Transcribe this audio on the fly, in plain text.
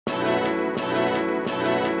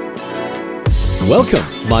Welcome,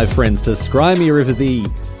 my friends, to Scry Me River, the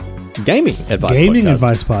gaming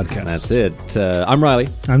advice podcast. That's it. I'm Riley.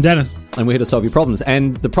 I'm Dennis. And we're here to solve your problems.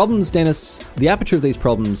 And the problems, Dennis, the aperture of these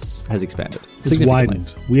problems has expanded. It's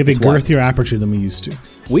widened. We have a girthier aperture than we used to.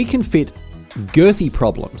 We can fit girthy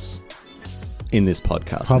problems in this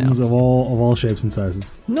podcast Problems now. of all shapes and sizes.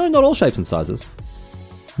 No, not all shapes and sizes.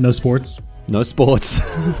 No sports. No sports.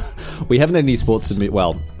 We haven't had any sports to admit.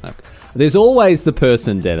 Well, there's always the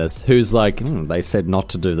person, Dennis, who's like, they said not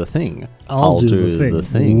to do the thing. I'll do the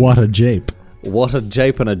thing. What a jape. What a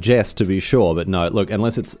jape and a jest, to be sure. But no, look,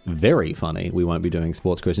 unless it's very funny, we won't be doing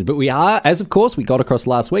sports questions. But we are, as of course we got across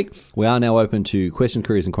last week, we are now open to questions,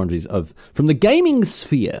 queries, and quandaries from the gaming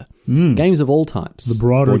sphere. Games of all types. The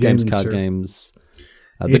broader board games, gaming card sphere. games.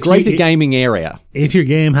 The greater gaming area. If your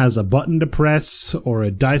game has a button to press or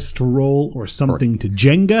a dice to roll or something to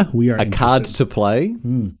Jenga, we are a interested. card to play.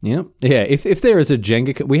 Yeah. If there is a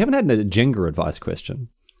Jenga, we haven't had a Jenga advice question.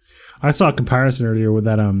 I saw a comparison earlier with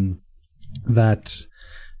that that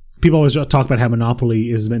people always talk about how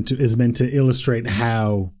Monopoly is meant to illustrate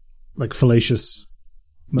how like fallacious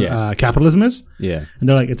capitalism is. Yeah. And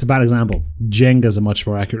they're like, it's a bad example. Jenga is a much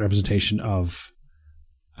more accurate representation of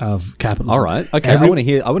capitalism. All right. Okay. I want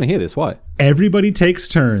to hear this. Why? Everybody takes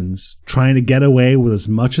turns trying to get away with as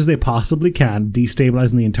much as they possibly can,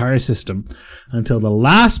 destabilizing the entire system until the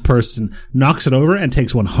last person knocks it over and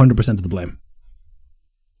takes 100% of the blame.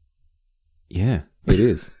 Yeah, it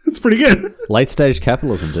is. It's pretty good. Late stage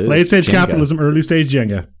capitalism, dude. Late stage Jenga. capitalism, early stage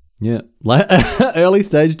Jenga. Yeah. Early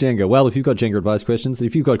stage Jenga. Well, if you've got Jenga advice questions,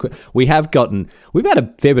 we've had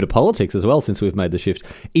a fair bit of politics as well since we've made the shift.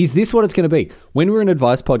 Is this what it's going to be? When we were an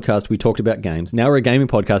advice podcast, we talked about games. Now we're a gaming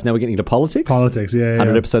podcast. Now we're getting into politics. Politics, yeah.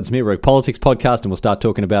 100 episodes from here. We're a politics podcast and we'll start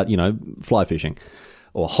talking about, fly fishing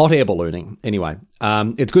or hot air ballooning. Anyway,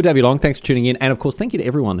 it's good to have you along. Thanks for tuning in. And of course, thank you to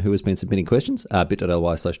everyone who has been submitting questions.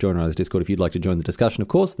 bit.ly/join Discord if you'd like to join the discussion. Of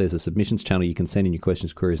course, there's a submissions channel. You can send in your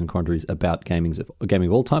questions, queries, and quandaries about gaming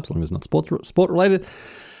of all types, as long as it's not sport related.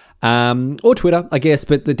 Or Twitter, I guess,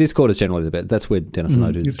 but the Discord is generally the best. That's where Dennis and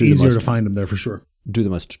I do. It's easier to find them there for sure. Do the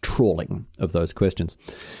most trawling of those questions.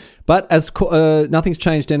 But as nothing's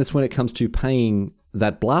changed, Dennis, when it comes to paying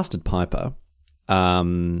that blasted piper.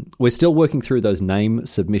 We're still working through those name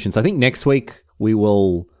submissions. I think next week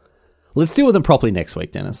let's deal with them properly next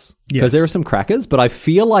week, Dennis. Because there are some crackers, but I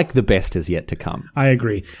feel like the best is yet to come. I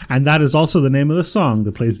agree. And that is also the name of the song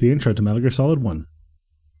that plays the intro to Metal Gear Solid 1.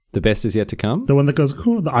 The best is yet to come? The one that goes,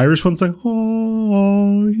 the Irish one's like,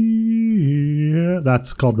 oh, yeah.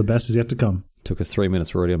 That's called The Best Is Yet to Come. Took us 3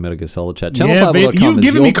 minutes. We're already on Metal Gear Solid chat. Yeah, babe, you've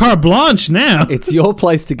given me carte blanche now. It's your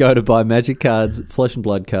place to go to buy Magic cards, Flesh and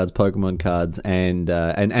Blood cards, Pokemon cards, and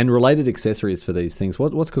related accessories for these things.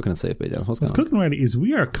 What's cooking at CFB, Dennis? What's cooking right is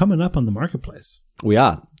we are coming up on the marketplace. We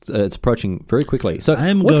are. It's approaching very quickly. So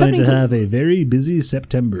I'm going to have a very busy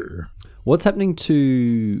September. What's happening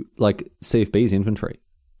to CFB's inventory?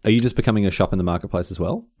 Are you just becoming a shop in the marketplace as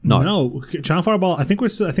well? No. Channel Fireball. I think we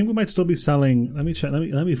might still be selling. Let me check.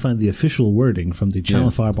 Let me find the official wording from the Channel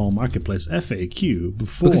Fireball marketplace FAQ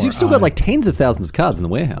because you've still got tens of thousands of cards in the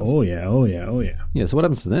warehouse. Oh yeah. Yeah. So what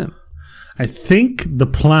happens to them? I think the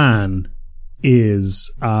plan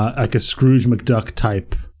is like a Scrooge McDuck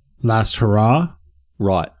type last hurrah.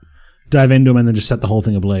 Right. Dive into them and then just set the whole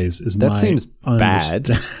thing ablaze. That seems bad,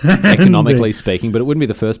 economically speaking, but it wouldn't be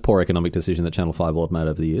the first poor economic decision that Channel Fireball have made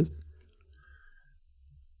over the years.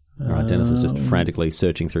 All right, Dennis is just frantically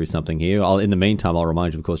searching through something here. In the meantime, I'll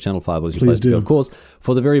remind you, of course, Channel Fireball is your place to go, of course,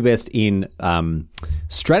 for the very best in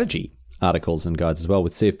strategy articles and guides as well.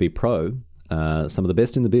 With CFB Pro, some of the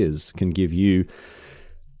best in the biz can give you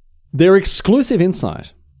their exclusive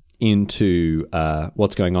insight into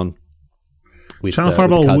what's going on. Channel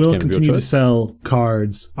Fireball will continue to sell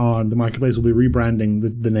cards on the marketplace. We'll be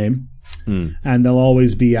rebranding the name, and they'll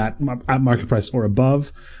always be at market price or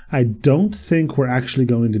above. I don't think we're actually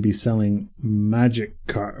going to be selling Magic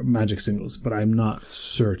singles, but I'm not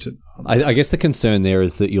certain. I guess the concern there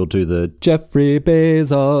is that you'll do the Jeffrey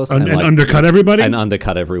Bezos and undercut everybody and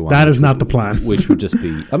undercut everyone. That is not the plan. Which would just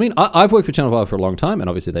be. I mean, I've worked for Channel Fireball for a long time, and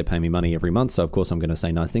obviously they pay me money every month, so of course I'm going to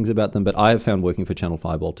say nice things about them. But I have found working for Channel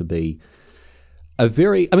Fireball to be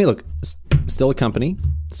still a company,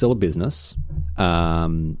 still a business,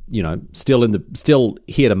 still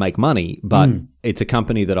here to make money, but it's a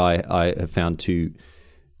company that I have found to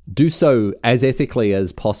do so as ethically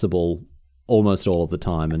as possible almost all of the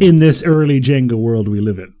time. And in this early Jenga world we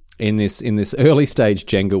live in. In this early stage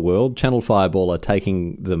Jenga world, Channel Fireball are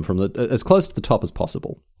taking them from as close to the top as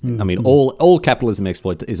possible. I mean, all capitalism is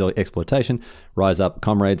exploitation. Rise up,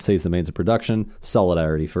 comrades, seize the means of production,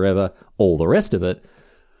 solidarity forever, all the rest of it.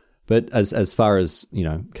 But as far as,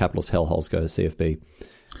 capitalist hellholes go, CFB,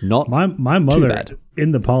 not my mother too bad.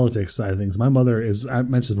 In the politics side of things. My mother is, I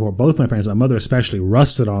mentioned this before, both my parents, my mother especially,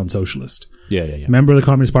 rusted on socialist. Yeah. Member of the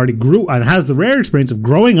Communist Party, grew and has the rare experience of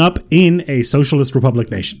growing up in a socialist republic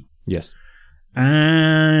nation. Yes.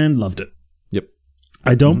 And loved it. Yep.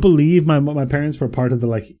 I don't believe my parents were part of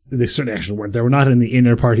the, they certainly actually weren't. They were not in the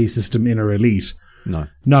inner party system, inner elite. No.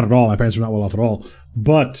 Not at all. My parents were not well off at all.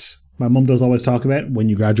 But my mum does always talk about when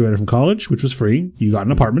you graduated from college, which was free, you got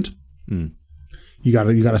an apartment. Mm. You got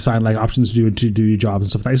to sign options to do your jobs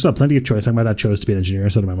and stuff. I still have plenty of choice. My dad chose to be an engineer,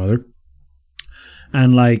 so did my mother.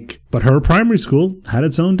 And but her primary school had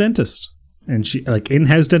its own dentist. And she,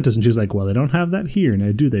 in-house dentist, and she was like, well, they don't have that here.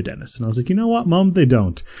 Now, do they, Dennis? And I was like, you know what, Mom? They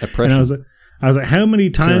don't. Oppression. And I was like, how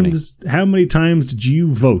many times did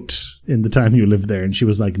you vote in the time you lived there? And she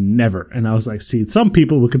was like, never. And I was like, see, some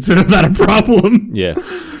people would consider that a problem. Yeah.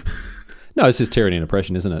 No, it's just tyranny and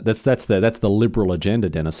oppression, isn't it? That's the liberal agenda,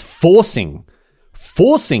 Dennis. Forcing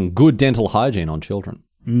good dental hygiene on children.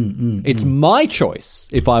 It's my choice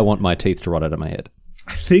if I want my teeth to rot out of my head.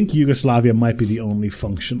 I think Yugoslavia might be the only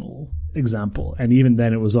functional example, and even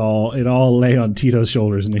then it all lay on Tito's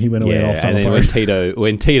shoulders, and he went away. It all fell apart.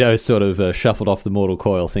 When Tito sort of shuffled off the mortal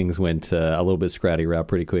coil, things went a little bit scratty route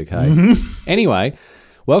pretty quick. Hey, Anyway,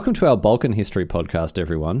 welcome to our Balkan history podcast,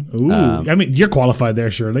 everyone. Ooh, I mean, you're qualified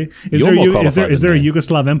there, surely. Is there a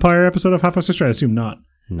Yugoslav Empire episode of Half Past History? I assume not.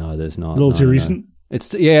 No, there's not. A little too recent.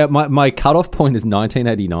 It's my cutoff point is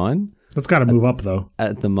 1989. That's got to move up though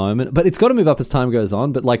at the moment, but it's got to move up as time goes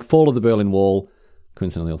on. But fall of the Berlin Wall,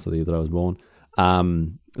 coincidentally also the year that I was born.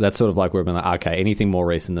 That's sort of like where we're like, okay, anything more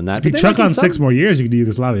recent than that. If you chuck on 6 more years, you can do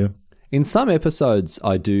Yugoslavia. In some episodes,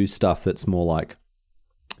 I do stuff that's more like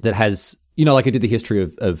that has, like I did the history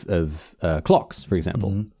of clocks, for example.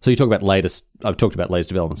 Mm-hmm. So you talk about I've talked about latest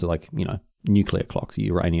developments, so nuclear clocks,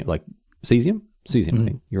 uranium, like cesium, I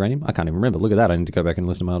think, uranium. I can't even remember. Look at that. I need to go back and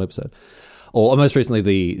listen to my old episode. Or most recently,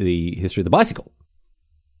 the history of the bicycle.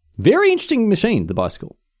 Very interesting machine, the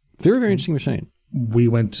bicycle. Very, very interesting machine. We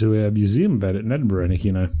went to a museum about it in Edinburgh, Nicky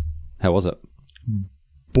and I. How was it?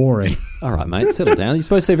 Boring. All right, mate, settle down. You're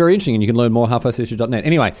supposed to say very interesting, and you can learn more halfpasthistory.net.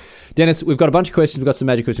 Anyway, Dennis, we've got a bunch of questions. We've got some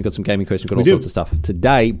magic questions, we've got some gaming questions, we've got all sorts of stuff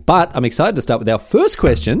today. But I'm excited to start with our first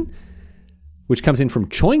question, which comes in from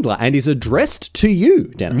Choingler and is addressed to you,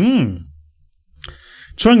 Dennis.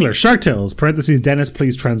 Choingler, Shark Tales, parentheses, Dennis,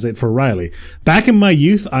 please translate for Riley. Back in my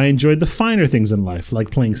youth, I enjoyed the finer things in life,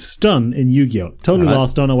 like playing Stun in Yu-Gi-Oh! Totally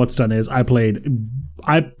lost, don't know what Stun is. I played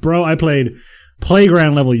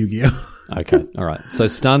playground level Yu-Gi-Oh! Okay, all right. So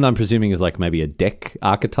Stun, I'm presuming, is like maybe a deck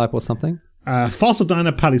archetype or something? Fossil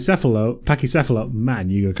Dyna Pachycephalo, man,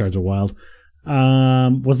 Yu-Gi-Oh! Cards are wild,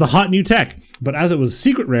 was the hot new tech, but as it was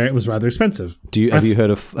secret rare, it was rather expensive. Have you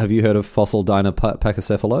heard of Fossil Dyna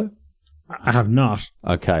Pachycephalo? I have not.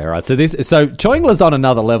 Okay, all right. So Choingler's on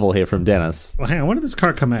another level here from Dennis. Well, hang on. When did this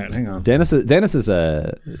card come out? Hang on. Dennis is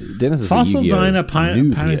Fossil Dyna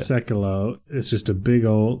Pachycephalo. It's just a big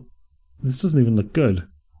old. This doesn't even look good.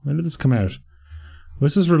 When did this come out?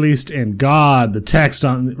 This was released in the text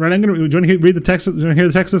on. Right, do you want to read the text? Do you want to hear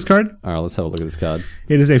the text of this card? All right, let's have a look at this card.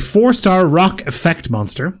 It is a 4-star rock effect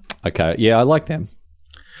monster. Okay, yeah, I like them.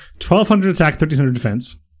 1200 attack, 1300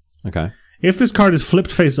 defense. Okay. If this card is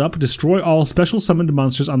flipped face up, destroy all special summoned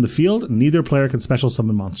monsters on the field. Neither player can special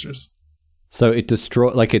summon monsters. So it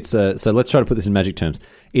so let's try to put this in magic terms.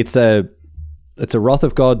 It's a Wrath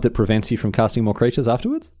of God that prevents you from casting more creatures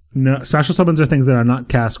afterwards? No, special summons are things that are not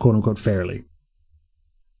cast quote unquote fairly.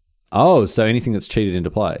 Oh, so anything that's cheated into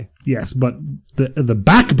play. Yes, but the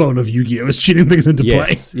backbone of Yu-Gi-Oh! Is cheating things into play.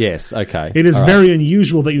 Yes, okay. It is very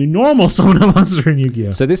unusual that you normal summon a monster in Yu-Gi-Oh!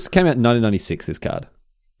 So this came out in 1996, this card.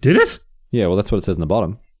 Did it? Yeah, well, that's what it says in the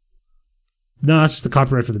bottom. No, that's just the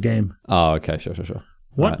copyright for the game. Oh, okay, sure.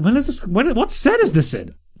 What? Right. When is this? What set is this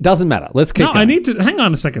in? Doesn't matter. Let's keep going. I need to... Hang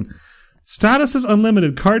on a second. Status is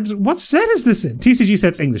unlimited. Cards... What set is this in? TCG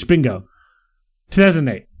sets English. Bingo.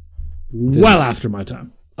 2008. Well after my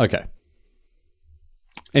time. Okay.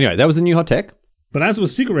 Anyway, that was the new hot tech. But as it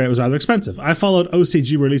was secret rare, it was rather expensive. I followed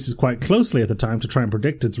OCG releases quite closely at the time to try and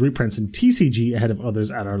predict its reprints in TCG ahead of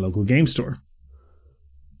others at our local game store.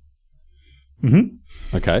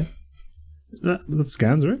 Okay. That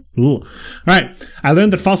scans, right? All right. I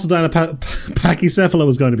learned that Fossil Dyna Pachycephalo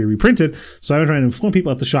was going to be reprinted, so I went around and informed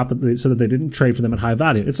people at the shop so that they didn't trade for them at high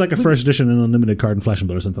value. It's like a first edition and unlimited card in Flesh and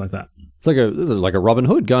Blood or something like that. It's like a Robin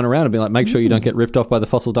Hood going around and being like, make sure you don't get ripped off by the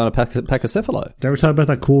Fossil Dyna Pachycephalo. Did I ever tell you about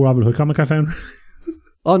that cool Robin Hood comic I found?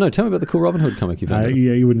 Oh, no. Tell me about the cool Robin Hood comic you found.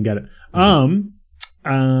 Yeah, you wouldn't get it. I went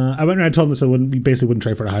around and told them this, we basically wouldn't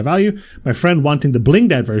trade for a high value. My friend wanting the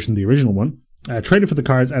blinged out version, the original one, traded for the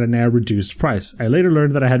cards at a now reduced price. I later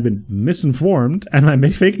learned that I had been misinformed, and my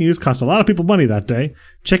fake news cost a lot of people money that day.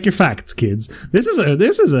 Check your facts, kids. This is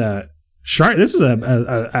a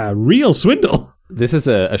real swindle. This is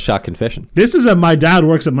a shark confession. This is a my dad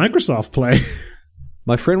works at Microsoft play.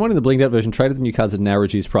 My friend wanted the blinged out version, traded the new cards at a now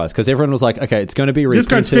reduced price because everyone was like, okay, it's going to be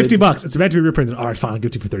reprinted. This card's $50. It's about to be reprinted. All right, fine, I'll give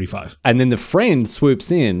it to you for $35. And then the friend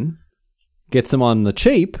swoops in, gets them on the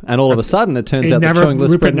cheap, and all of a sudden it turns out that Choingler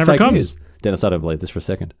spread fake news. Dennis, I don't believe this for a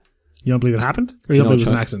second. You don't believe it happened? Or you don't believe it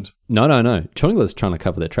was an accident? No. Choingler's trying to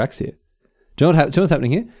cover their tracks here. Do you know what's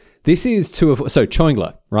happening here? This is so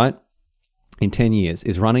Choingler, right, in 10 years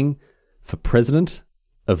is running for president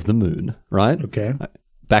of the moon, right? Okay.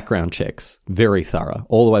 Background checks, very thorough,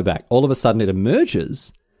 all the way back. All of a sudden, it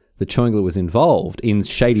emerges that Choingler was involved in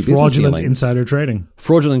shady business dealings. Fraudulent insider trading.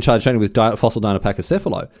 Fraudulent insider trading with fossil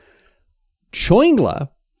Dinopacocephalo. Choingler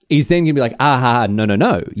is then going to be like,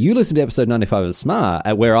 no. You listen to episode 95 of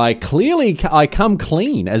Smart, where I come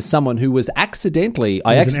clean as someone who was accidentally,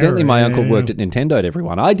 my uncle worked at Nintendo,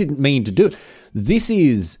 everyone. I didn't mean to do it. This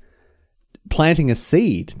is planting a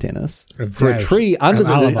seed, Dennis, for a tree under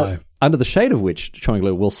the shade of which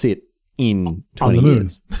Choingler will sit in 20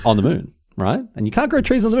 years. On the moon, right? And you can't grow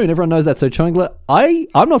trees on the moon. Everyone knows that. So Choingler,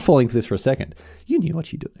 I'm not falling for this for a second. You knew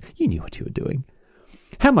what you do. You knew what you were doing.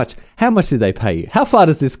 How much did they pay you? How far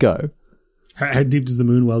does this go? How deep does the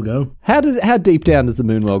moon well go? How deep down does the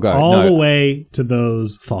moon well go? All the way to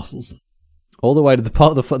those fossils. All the way to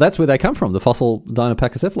that's where they come from. The fossil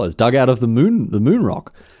Dinopacocephalos dug out of the moon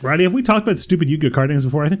rock. Riley, have we talked about stupid Yu-Gi-Oh card names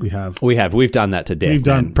before? I think we have. We have. We've done that to death. We've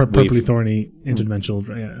done purpley thorny interdimensional.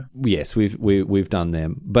 Yeah. Yes, we've done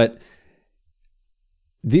them. But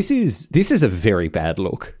this is a very bad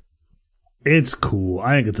look. It's cool.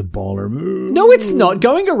 I think it's a baller move. No, it's not.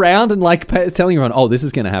 Going around and telling everyone, oh, this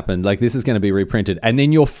is going to happen. Like, this is going to be reprinted. And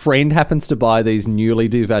then your friend happens to buy these newly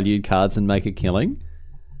devalued cards and make a killing.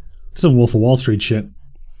 Some Wolf of Wall Street shit.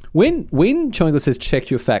 When Choingler says, check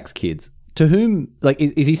your facts, kids, to whom, like,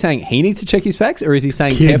 is he saying he needs to check his facts? Or is he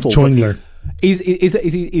saying, careful? Choingler. Is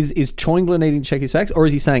Choingler needing to check his facts? Or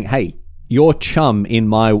is he saying, hey, your chum in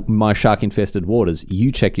my shark-infested waters,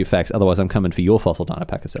 you check your facts, otherwise I'm coming for your fossil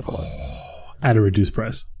Dinopacocephalo. At a reduced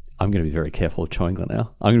price. I'm going to be very careful of Choingler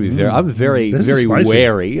now. I'm very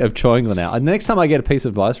wary of Choingler now. And the next time I get a piece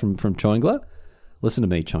of advice from Choingler, listen to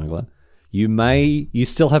me, Choingler. You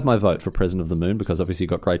still have my vote for President of the Moon because obviously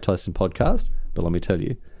you've got great taste in podcast, but let me tell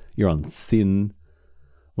you, you're on thin,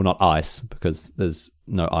 well, not ice because there's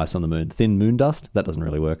no ice on the moon. Thin moon dust? That doesn't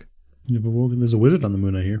really work. There's a wizard on the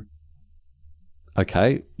moon, I hear.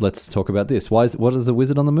 Okay, let's talk about this. What is the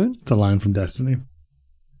wizard on the moon? It's a line from Destiny.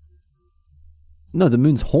 No, the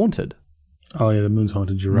moon's haunted. Oh yeah, the moon's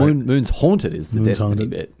haunted. You're right. Moon's haunted is the Destiny haunted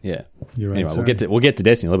bit. Yeah. You're right. Anyway, we'll get to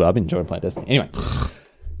Destiny a little bit. I've been enjoying playing Destiny. Anyway,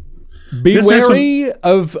 be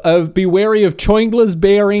wary of Choingler's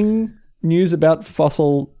bearing news about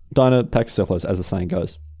fossil Dinopacocephalos, as the saying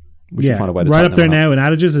goes. We should find a way to right up there now in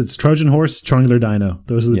adages. It's Trojan horse, Choingler dino.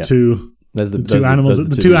 Those are the two. The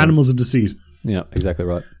two animals of deceit. Yeah, exactly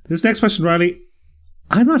right. This next question, Riley,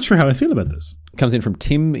 I'm not sure how I feel about this. Comes in from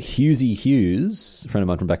Tim Hughesy Hughes, a friend of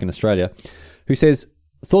mine from back in Australia, who says,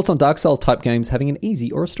 thoughts on Dark Souls type games having an easy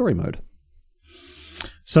or a story mode?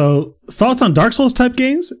 So, thoughts on Dark Souls type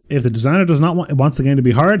games? If the designer wants the game to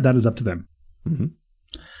be hard, that is up to them. Mm-hmm.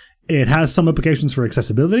 It has some implications for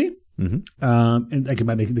accessibility. Mm-hmm. And it can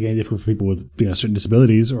make the game difficult for people with certain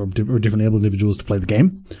disabilities or different able individuals to play the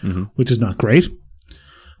game, which is not great.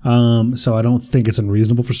 So I don't think it's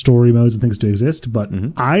unreasonable for story modes and things to exist, but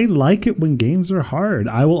I like it when games are hard.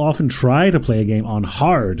 I will often try to play a game on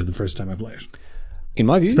hard the first time I play it. In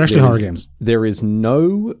my view, especially horror games. There is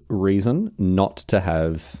no reason not to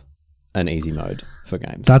have an easy mode for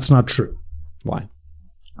games. That's not true. Why?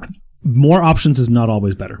 More options is not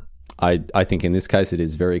always better. I think in this case it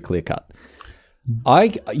is very clear cut.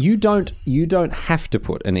 You don't have to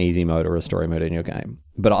put an easy mode or a story mode in your game,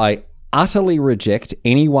 but I utterly reject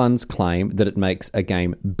anyone's claim that it makes a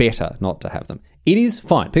game better not to have them. It is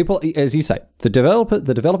fine. People, as you say, the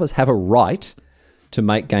developers have a right to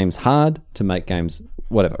make games hard, to make games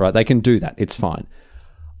whatever, right? They can do that. It's fine.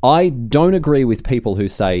 I don't agree with people who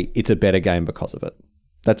say it's a better game because of it.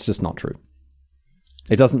 That's just not true.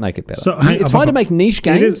 It doesn't make it better. So, it's fine to make niche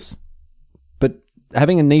games, but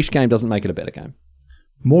having a niche game doesn't make it a better game.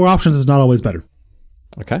 More options is not always better.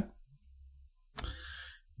 Okay.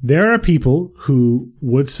 There are people who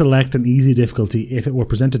would select an easy difficulty if it were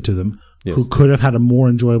presented to them, who could have had a more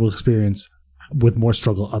enjoyable experience with more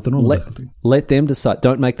struggle at the normal difficulty. Let them decide.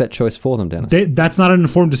 Don't make that choice for them, Dennis. That's not an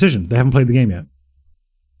informed decision. They haven't played the game yet.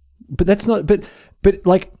 But that's not. But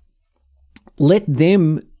like, let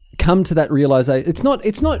them come to that realization. It's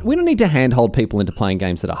not, we don't need to handhold people into playing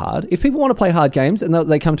games that are hard. If people want to play hard games and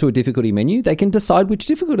they come to a difficulty menu, they can decide which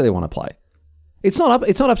difficulty they want to play. It's not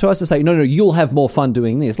up to us to say, no, you'll have more fun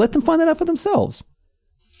doing this. Let them find that out for themselves.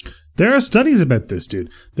 There are studies about this,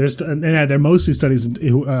 dude. They're mostly studies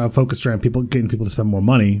focused around getting people to spend more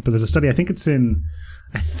money. But there's a study, I think it's in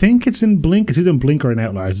Blink. It's either in Blink or in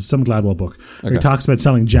Outliers. It's some Gladwell book where he talks about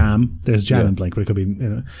selling jam. There's jam in Blink, but it could be,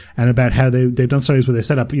 and about how they've done studies where they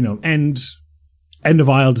set up, end of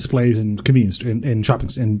aisle displays in convenience in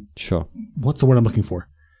shopping. Sure. What's the word I'm looking for?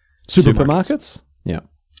 Supermarkets? Yeah.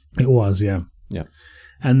 It was, yeah. Yeah.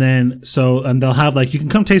 And then, they'll have you can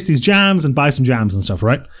come taste these jams and buy some jams and stuff,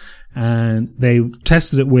 right? And they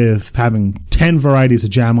tested it with having 10 varieties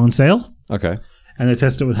of jam on sale. Okay. And they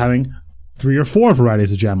tested it with having 3 or 4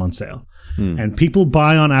 varieties of jam on sale. And people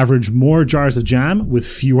buy on average more jars of jam with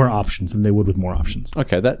fewer options than they would with more options.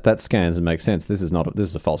 Okay, that scans and makes sense. This is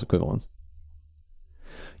a false equivalence.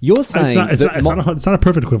 You're saying it's not a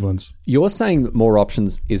perfect equivalence. You're saying more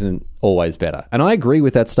options isn't always better. And I agree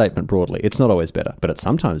with that statement broadly. It's not always better, but it's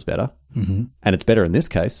sometimes better. Mm-hmm. And it's better in this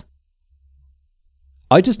case.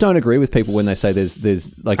 I just don't agree with people when they say there's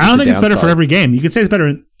I don't think it's better for every game. You could say it's better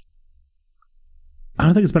I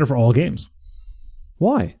don't think it's better for all games.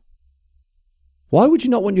 Why? Why would you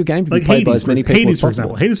not want your game to be played by as many people as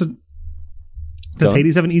possible? For example, does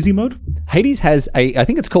Hades have an easy mode? Hades has I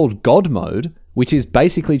think it's called God mode, which is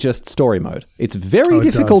basically just story mode. It's very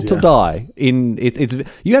difficult to die.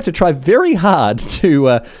 You have to try very hard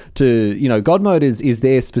to God mode is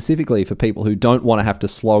there specifically for people who don't want to have to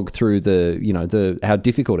slog through the how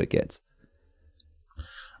difficult it gets.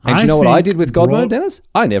 And you know what I did with God mode, Dennis?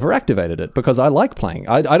 I never activated it because I like playing.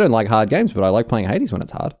 I don't like hard games, but I like playing Hades when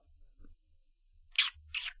it's hard.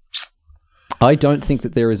 I don't think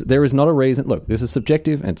that there is not a reason. Look, this is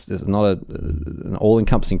subjective, and it's not an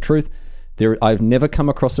all-encompassing truth. I've never come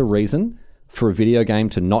across a reason for a video game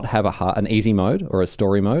to not have an easy mode or a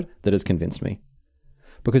story mode that has convinced me.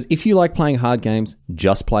 Because if you like playing hard games,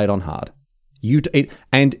 just play it on hard.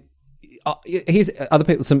 Here's other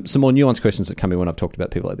people, some more nuanced questions that come in when I've talked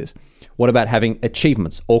about people like this. What about having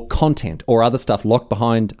achievements or content or other stuff locked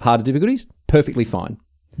behind harder difficulties? Perfectly fine.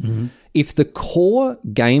 Mm-hmm. If the core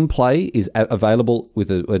gameplay is available with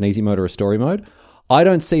an easy mode or a story mode, I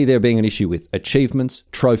don't see there being an issue with achievements,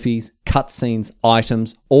 trophies, cutscenes,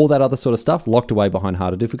 items, all that other sort of stuff locked away behind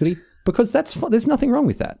harder difficulty, because there's nothing wrong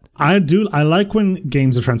with that. I like when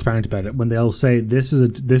games are transparent about it, when they'll say this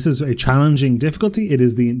is a challenging difficulty. It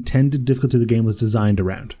is the intended difficulty the game was designed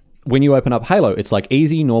around. When you open up Halo, it's like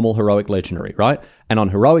easy, normal, heroic, legendary, right? And on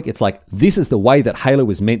heroic, it's like this is the way that Halo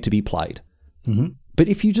was meant to be played. Mm-hmm. But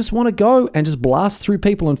if you just want to go and just blast through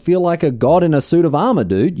people and feel like a god in a suit of armor,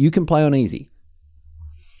 dude, you can play on easy.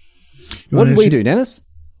 What did we do, Dennis?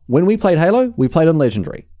 When we played Halo, we played on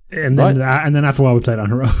Legendary. And then after a while, we played on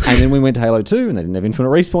Heroic. And then we went to Halo 2, and they didn't have infinite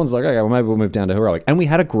respawns. Like, okay, well, maybe we'll move down to Heroic. And we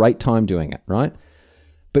had a great time doing it, right?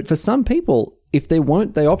 But for some people, if they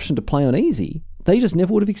weren't the option to play on easy, they just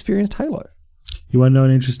never would have experienced Halo. You want to know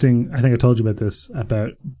an interesting... I think I told you about this,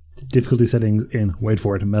 about difficulty settings in, wait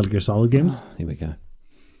for it, Metal Gear Solid games. Here we go.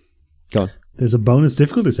 Go on. There's a bonus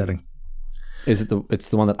difficulty setting. Is it it's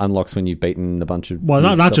the one that unlocks when you've beaten a bunch of...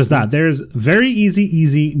 Well, not just that. There's very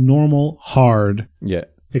easy, normal, hard,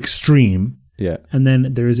 extreme. Yeah. And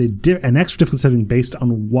then there is an extra difficulty setting based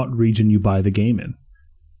on what region you buy the game in.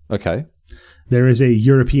 Okay. There is a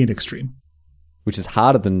European extreme. Which is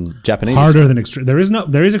harder than Japanese. Harder than extreme. There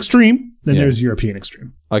is extreme, then there's European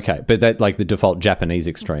extreme. Okay, but that the default Japanese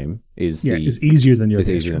extreme is is easier than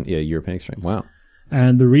European extreme. European extreme. Wow.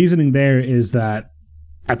 And the reasoning there is that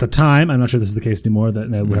at the time, I'm not sure this is the case anymore, that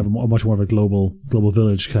we have a much more of a global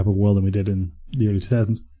village type of world than we did in the early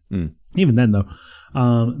 2000s. Mm. Even then, though,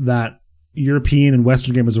 that European and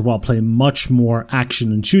Western gamers overall play much more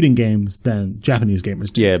action and shooting games than Japanese gamers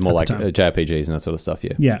do. Yeah, more like JRPGs and that sort of stuff,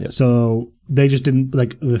 Yeah, so they just didn't,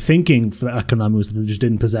 the thinking for Konami was that they just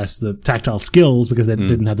didn't possess the tactile skills because they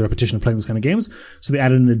didn't have the repetition of playing those kind of games. So they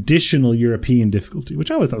added an additional European difficulty, which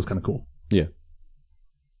I always thought was kind of cool. Yeah.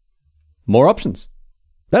 More options.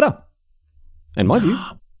 Better. In my view.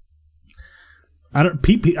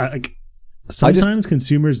 Sometimes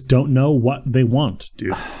consumers don't know what they want,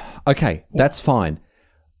 dude. Okay, that's fine.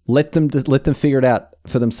 Let them figure it out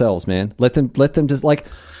for themselves, man. Let them just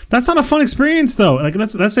That's not a fun experience, though.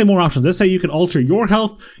 Let's say more options. Let's say you can alter your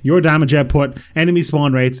health, your damage output, enemy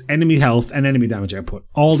spawn rates, enemy health, and enemy damage output.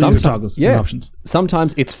 All these are toggles and options.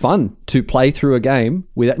 Sometimes it's fun to play through a game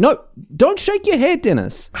without... No, don't shake your head,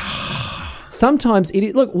 Dennis. Sometimes it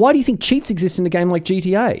is... Look, why do you think cheats exist in a game like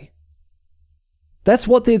GTA? That's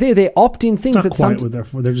what they're there. They're opt-in things. It's not quite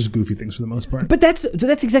they're just goofy things for the most part. But that's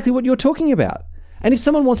exactly what you're talking about. And if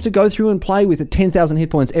someone wants to go through and play with 10,000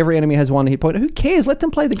 hit points, every enemy has 1 hit point, who cares? Let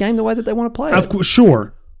them play the game the way that they want to play it. Of course,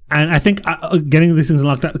 sure. And I think getting these things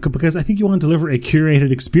unlocked, because I think you want to deliver a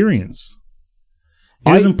curated experience.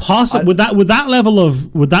 It is impossible with that level of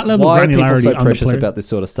granularity. Why are people so precious about this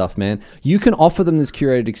sort of stuff, man? You can offer them this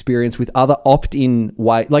curated experience with other opt-in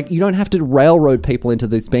way. Like, you don't have to railroad people into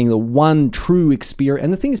this being the one true experience.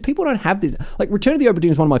 And the thing is, people don't have this. Like, Return of the Obra Dinn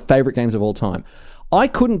is one of my favorite games of all time. I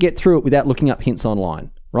couldn't get through it without looking up hints online,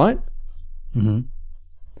 right? Mm-hmm.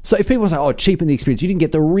 So if people say, "Oh, cheapen the experience," you didn't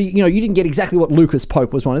get you didn't get exactly what Lucas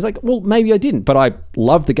Pope was wanting. It's like, well, maybe I didn't, but I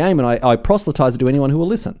love the game and I proselytize it to anyone who will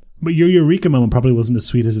listen. But your Eureka moment probably wasn't as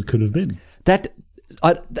sweet as it could have been.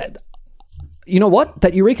 You know what?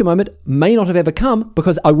 That Eureka moment may not have ever come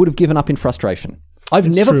because I would have given up in frustration. I've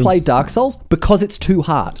never played Dark Souls because it's too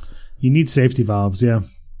hard. You need safety valves, yeah.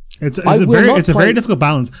 It's a very difficult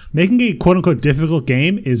balance. Making a quote-unquote difficult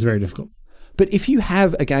game is very difficult. But if you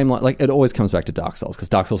have a game like it always comes back to Dark Souls, because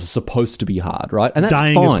Dark Souls is supposed to be hard, right? And that's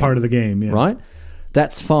dying fine, is part of the game, yeah. Right?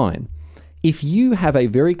 That's fine. If you have a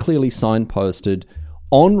very clearly signposted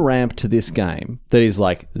on-ramp to this game that is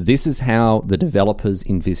like, this is how the developers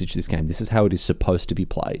envisage this game. This is how it is supposed to be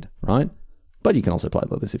played, right? But you can also play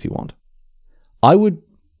it like this if you want.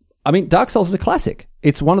 Dark Souls is a classic.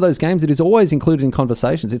 It's one of those games that is always included in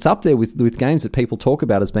conversations. It's up there with games that people talk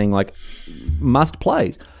about as being like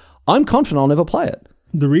must-plays. I'm confident I'll never play it.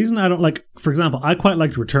 The reason I don't like, for example, I quite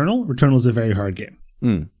liked Returnal. Returnal is a very hard game.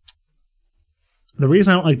 Mm. The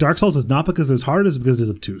reason I don't like Dark Souls is not because it's hard, it's because it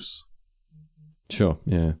is obtuse. Sure,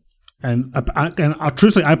 yeah. And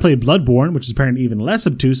truthfully, I played Bloodborne, which is apparently even less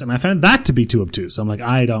obtuse, and I found that to be too obtuse. So I'm like,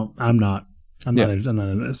 I'm not in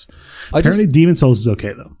this. Apparently, Demon Souls is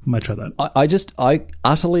okay though. I might try that. I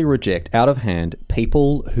utterly reject out of hand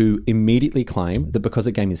people who immediately claim that because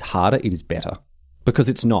a game is harder, it is better. Because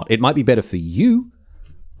it's not. It might be better for you,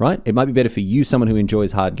 right? It might be better for you, someone who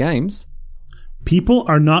enjoys hard games. People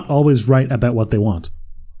are not always right about what they want.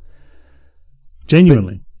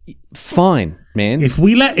 Genuinely. But, fine, man. If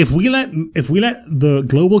we let the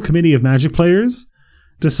global committee of Magic players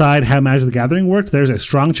decide how Magic the Gathering worked, there's a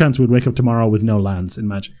strong chance we'd wake up tomorrow with no lands in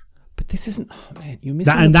Magic. But this isn't. Oh man, you're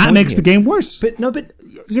missing. That makes the game worse. But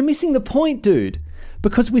you're missing the point, dude.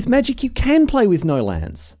 Because with Magic, you can play with no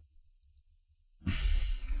lands.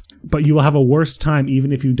 But you will have a worse time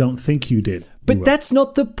even if you don't think you did. But that's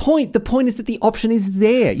not the point. The point is that the option is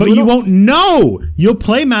there. But you won't know. You'll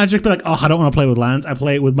play Magic, be like, oh, I don't want to play with lands. I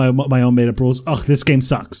play it with my own made-up rules. Oh, this game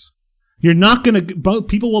sucks. You're not going to...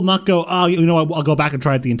 People will not go, oh, you know what, I'll go back and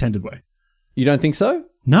try it the intended way. You don't think so?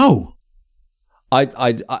 No. But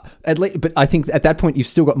I think at that point, you've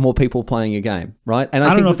still got more people playing your game, right? And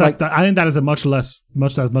I don't know if that's... I think that is a much less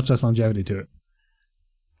longevity to it.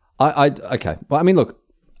 Okay. Well, I mean, look,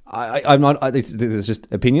 I'm not. There's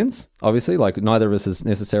just opinions, obviously. Like neither of us is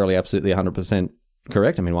necessarily absolutely 100%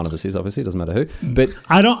 correct. I mean, one of us is obviously. It doesn't matter who. But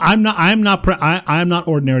I'm not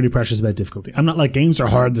ordinarily precious about difficulty. I'm not like games are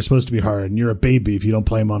hard. They're supposed to be hard, and you're a baby if you don't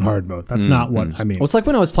play them on hard mode. That's not what I mean. Well, it's like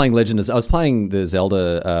when I was playing Legend. I was playing the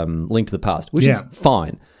Zelda Link to the Past, which is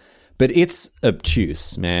fine. But it's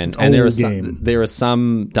obtuse, man. And there are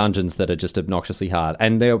some dungeons that are just obnoxiously hard.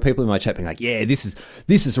 And there are people in my chat being like, yeah, this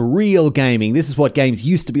is real gaming. This is what games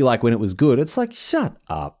used to be like when it was good. It's like, shut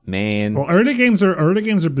up, man. Well, early games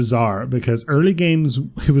are bizarre because early games,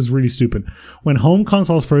 it was really stupid. When home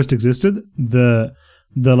consoles first existed, the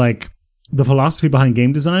philosophy behind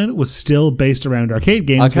game design was still based around arcade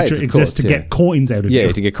games, which exist to get coins out of you.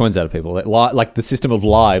 Yeah, to get coins out of people. Like the system of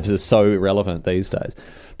lives is so irrelevant these days.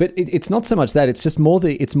 But it's not so much that. It's just more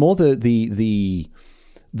the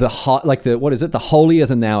holier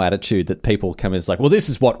than thou attitude that people come as like, well, this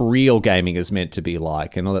is what real gaming is meant to be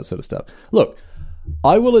like, and all that sort of stuff. Look,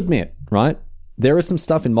 I will admit, right, there is some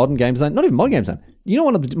stuff in modern game design, not even modern game design. You know,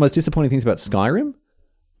 one of the most disappointing things about Skyrim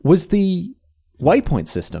was the waypoint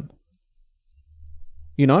system.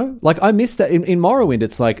 You know, like I missed that in Morrowind.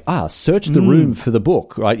 It's like search the room for the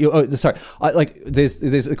book, right? There's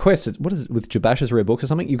a quest. What is it with Jabash's rare books or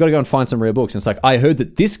something? You've got to go and find some rare books, and it's like I heard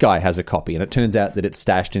that this guy has a copy, and it turns out that it's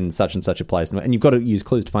stashed in such and such a place, and you've got to use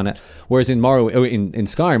clues to find out. Whereas in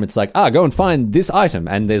Skyrim, it's like go and find this item,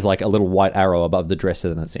 and there's like a little white arrow above the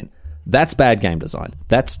dresser that it's in. That's bad game design.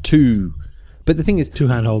 That's too. But the thing is, too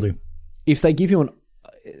hand-holding. If they give you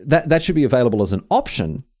that should be available as an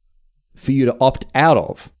option for you to opt out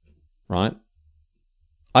of, right?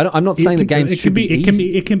 I'm not saying the games should be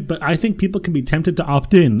easy. But I think people can be tempted to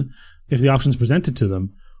opt in if the option's presented to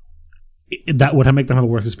them. That would make them have a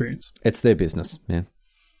worse experience. It's their business, man.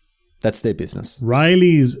 That's their business.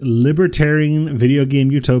 Riley's libertarian video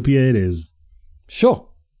game utopia it is. Sure.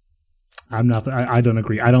 I don't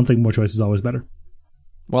agree. I don't think more choice is always better.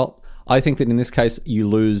 Well, I think that in this case, you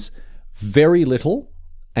lose very little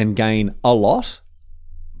and gain a lot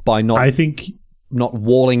by not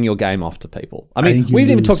walling your game off to people. I mean, we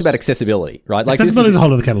haven't even talked about accessibility, right? Like accessibility is a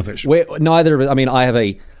whole other kettle of fish. Where neither of it. I mean,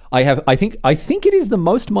 I think it is the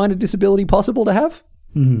most minor disability possible to have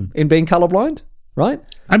in being colorblind, right?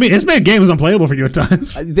 I mean, it's made games unplayable for you at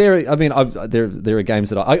times. There are games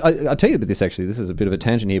that I'll tell you about this actually. This is a bit of a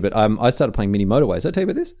tangent here, but I started playing Mini Motorways. Did I tell you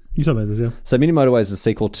about this? You told me about this, yeah. So Mini Motorways is a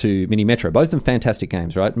sequel to Mini Metro. Both of them fantastic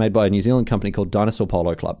games, right? Made by a New Zealand company called Dinosaur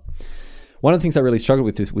Polo Club. One of the things I really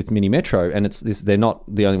struggled with Mini Metro, and they're not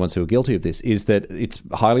the only ones who are guilty of this, is that it's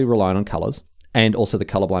highly reliant on colours, and also the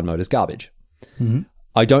colourblind mode is garbage. Mm-hmm.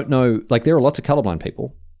 I don't know, like there are lots of colourblind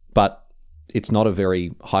people, but it's not a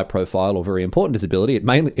very high profile or very important disability. It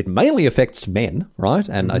mainly affects men, right?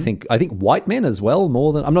 And I think white men as well,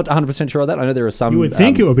 more than, I'm not 100% sure of that. I know there are some. You would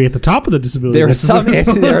think it would be at the top of the disability. There are some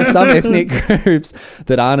ethnic groups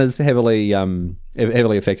that aren't as heavily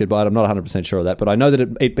affected by it. I'm not 100% sure of that, but I know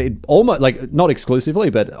that it almost, like, not exclusively,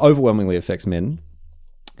 but overwhelmingly affects men.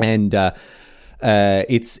 And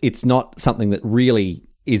it's not something that really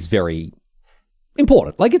is very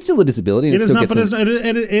important. Like, it's still a disability. And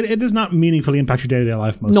it does not meaningfully impact your day-to-day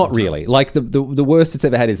life most of the time. Not really. Like, the worst it's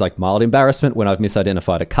ever had is like mild embarrassment when I've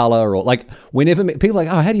misidentified a color, or like whenever people are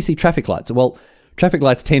like, oh, how do you see traffic lights? Well, traffic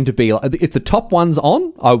lights tend to be, if the top one's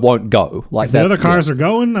on, I won't go. Like, if the other cars are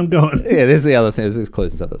going, I'm going. Yeah, there's the other thing. There's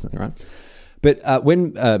clues and stuff, that's right? But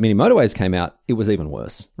when Mini Motorways came out, it was even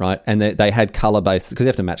worse, right? And they had color-based, because you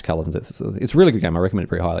have to match colors and stuff. It's a really good game. I recommend it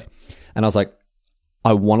very highly. And I was like,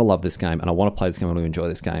 I want to love this game and I want to play this game. I want to enjoy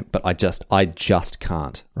this game, but I just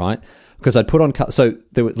can't, right? Because I'd put on, so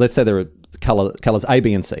let's say there are colors A,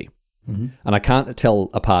 B, and C, and I can't tell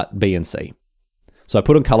apart B and C. So I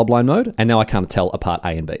put on colorblind mode, and now I can't tell apart A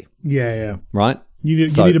and B. Yeah. Right? You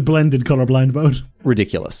need a blended colorblind mode.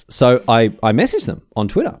 Ridiculous. So I messaged them on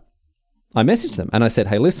Twitter. I messaged them and I said,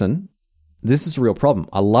 hey, listen, this is a real problem.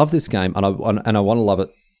 I love this game and I want to love it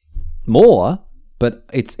more, but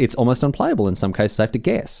it's almost unplayable in some cases. I have to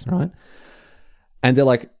guess, right? And they're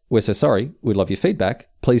like, we're so sorry. We'd love your feedback.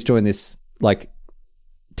 Please join this like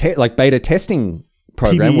beta testing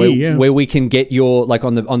program PBE, where we can get your, like,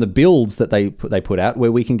 on the builds that they put out,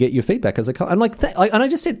 where we can get your feedback as a. I'm like, and I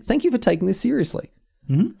just said, thank you for taking this seriously.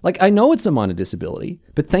 Mm-hmm. Like, I know it's a minor disability,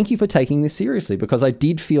 but thank you for taking this seriously, because I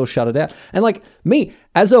did feel shutted out. And like me,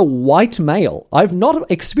 as a white male, I've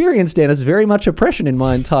not experienced, Dennis, very much oppression in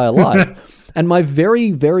my entire life. And my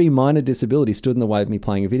very, very minor disability stood in the way of me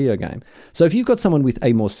playing a video game. So if you've got someone with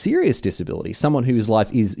a more serious disability, someone whose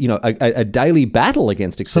life is, a daily battle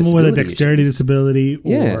against accessibility, someone with a dexterity disability,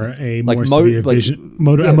 or a more severe vision,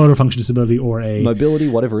 motor function disability, or a mobility,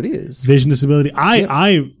 whatever it is, vision disability.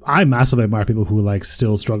 I massively admire people who like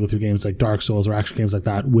still struggle through games like Dark Souls or action games like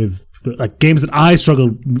that, with like games that I struggle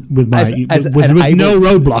with with no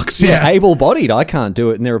roadblocks. Yeah, able-bodied, I can't do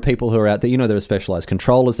it. And there are people who are out there, there are specialized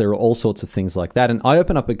controllers, there are all sorts of things like that. And I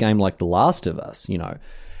open up a game like The Last of Us,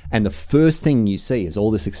 and the first thing you see is all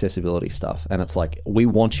this accessibility stuff. And it's like, we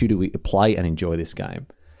want you to play and enjoy this game.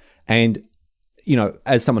 And,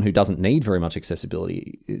 as someone who doesn't need very much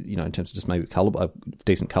accessibility, in terms of just maybe a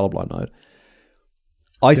decent colorblind mode,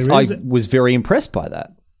 I was very impressed by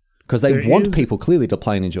that, because they want people clearly to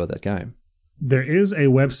play and enjoy that game. There is a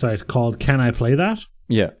website called Can I Play That?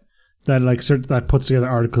 Yeah. That puts together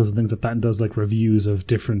articles and things like that, and does like reviews of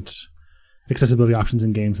different accessibility options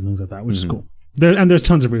in games and things like that, which is cool. There's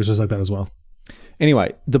tons of resources like that as well.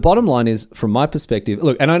 Anyway, the bottom line is, from my perspective,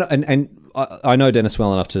 look, and I know Dennis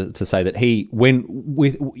well enough to say that when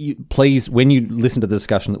you listen to the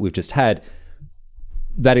discussion that we've just had,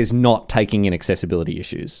 that is not taking in accessibility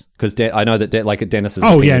issues, because I know that Dennis is.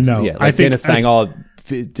 Oh yeah, no. I think Dennis saying,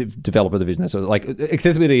 developer of the vision, so like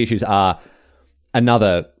accessibility issues are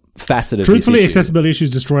another facet of. Truthfully, accessibility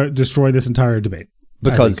issues destroy this entire debate,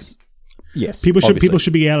 because. Yes, people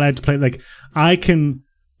should be allowed to play. Like, I can.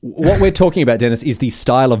 What we're talking about, Dennis, is the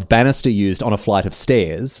style of banister used on a flight of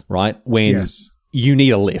stairs, right? When you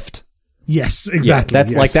need a lift. Yes, exactly.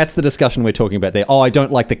 Yeah, that's the discussion we're talking about there. Oh, I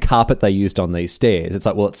don't like the carpet they used on these stairs. It's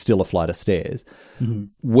like, well, it's still a flight of stairs. Mm-hmm.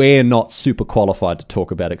 We're not super qualified to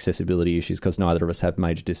talk about accessibility issues, because neither of us have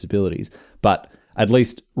major disabilities. But at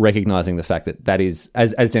least recognizing the fact that is,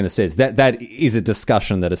 as Dennis says, that is a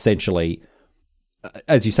discussion that essentially,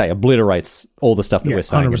 as you say, obliterates all the stuff that we're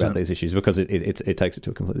saying 100%. About these issues, because it takes it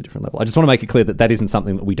to a completely different level. I just want to make it clear that isn't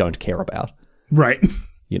something that we don't care about. Right.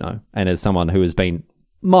 And as someone who has been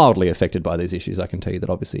mildly affected by these issues, I can tell you that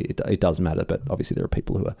obviously it does matter, but obviously there are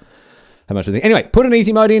people who are how much of a thing. Anyway, put an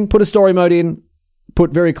easy mode in, put a story mode in,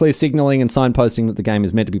 put very clear signaling and signposting that the game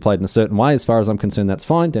is meant to be played in a certain way. As far as I'm concerned, that's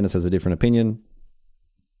fine. Dennis has a different opinion.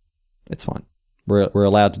 It's fine. We're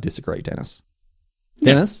allowed to disagree, Dennis.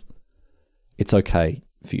 Yeah. Dennis, it's okay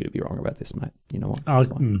for you to be wrong about this, mate. You know what?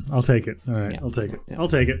 I'll take it. All right, yeah. I'll take it. Yeah. I'll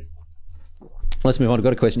take it. Let's move on. I've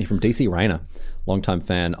got a question here from DC Rayner, longtime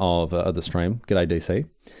fan of the stream. G'day, DC.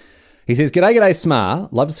 He says, G'day, Smar.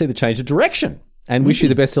 Love to see the change of direction and wish you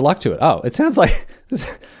the best of luck to it. Oh, it sounds like...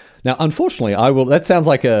 Now, unfortunately, that sounds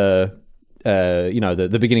like the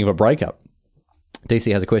beginning of a breakup.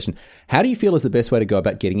 DC has a question. How do you feel is the best way to go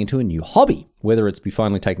about getting into a new hobby? Whether it's be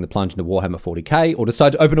finally taking the plunge into Warhammer 40k or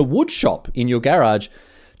decide to open a wood shop in your garage,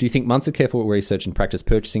 do you think months of careful research and practice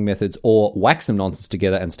purchasing methods or whack some nonsense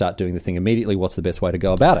together and start doing the thing immediately? What's the best way to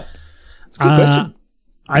go about it? It's a good question.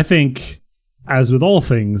 I think, as with all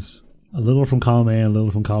things, a little from column A and a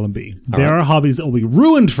little from column B. There are hobbies that will be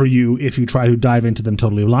ruined for you if you try to dive into them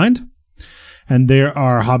totally blind. And there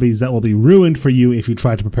are hobbies that will be ruined for you if you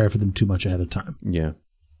try to prepare for them too much ahead of time. Yeah.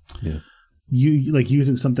 Yeah. You like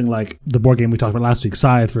using something like the board game we talked about last week,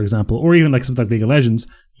 Scythe, for example, or even like something like League of Legends,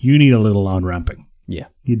 you need a little on-ramping. Yeah.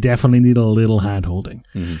 You definitely need a little hand-holding.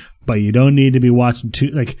 Mm-hmm. But you don't need to be watching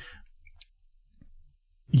too, like,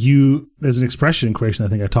 there's an expression in Croatian I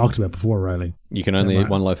think I talked about before, Riley. You can only eat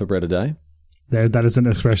one loaf of bread a day? That is an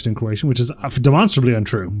expression in Croatian, which is demonstrably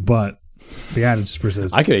untrue, but the adage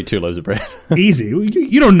persists. I could eat 2 loaves of bread. Easy.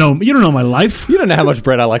 You don't know my life. You don't know how much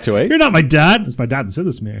bread I like to eat. You're not my dad. It's my dad that said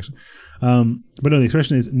this to me, actually. But no, the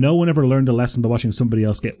expression is, no one ever learned a lesson by watching somebody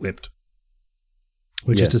else get whipped.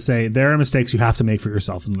 Which is to say, there are mistakes you have to make for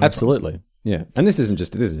yourself. Absolutely. Yeah. And this isn't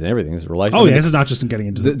everything. This is relationship. Oh, yeah. This is not just in getting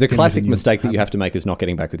into the classic mistake that you have to make is not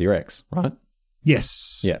getting back with your ex, right?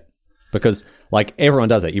 Yes. Yeah. Because, like, everyone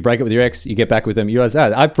does it. You break up with your ex, you get back with them. You guys,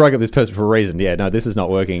 I broke up with this person for a reason. Yeah, no, this is not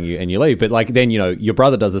working, and you leave. But, like, then, your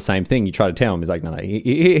brother does the same thing. You try to tell him. He's like, no,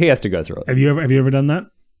 he has to go through it. Have you ever done that?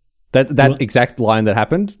 That exact line that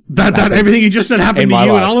happened? That everything you just said happened to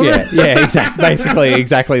you and Oliver? Yeah, exactly. Basically,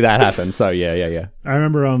 exactly that happened. So, yeah. I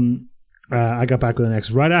remember I got back with an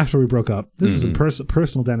ex right after we broke up. This is a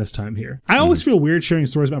personal Dennis time here. I always feel weird sharing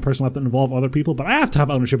stories about personal life that involve other people, but I have to have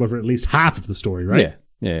ownership over at least half of the story, right?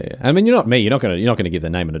 Yeah. I mean, you're not me. You're not gonna give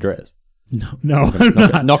their name and address. No,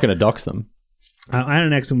 not gonna dox them. I had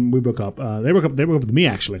an ex and we broke up. They broke up with me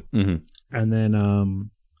actually. Mm-hmm. And then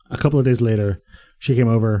a couple of days later, she came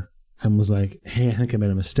over and was like, "Hey, I think I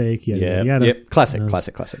made a mistake." Yeah. Classic.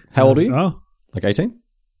 How old are you? Oh, like 18?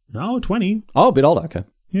 No, 20. Oh, a bit older. Okay.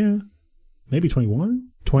 Yeah, maybe 21,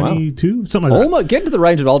 22, something like that. Get to the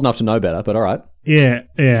range of old enough to know better, but all right.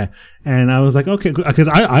 Yeah. And I was like, okay, because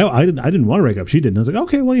I didn't want to break up. She did. And I was like,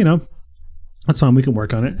 okay, well, that's fine. We can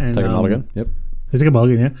work on it. And take a mulligan. Yep. Take a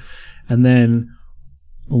mulligan, yeah. And then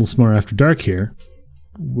a little smart after dark here,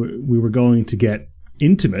 we were going to get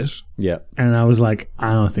intimate. Yeah. And I was like,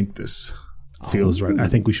 I don't think this feels right. I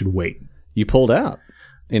think we should wait. You pulled out.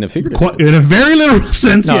 In a figurative sense. In a very literal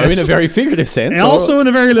sense, no, yes. in a very figurative sense. And also in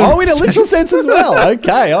a very literal sense. Oh, in a literal sense as well.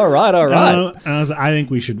 Okay, all right. And I was like, I think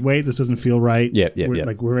we should wait. This doesn't feel right. Yeah.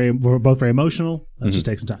 Like, we're both very emotional. Let's just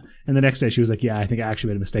take some time. And the next day she was like, yeah, I think I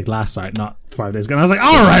actually made a mistake last night, not 5 days ago. And I was like,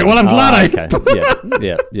 all right, well, I'm glad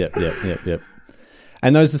Okay. Yeah.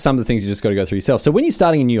 And those are some of the things you just got to go through yourself. So when you're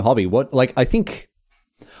starting a new hobby, I think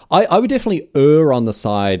I would definitely err on the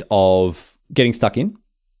side of getting stuck in.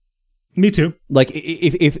 Me too. Like,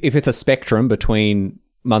 if it's a spectrum between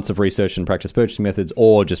months of research and practice purchasing methods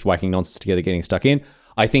or just whacking nonsense together, getting stuck in,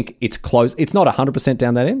 I think it's close. It's not 100%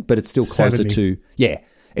 down that end, but it's still closer 70. to,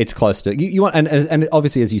 it's close to, you want, and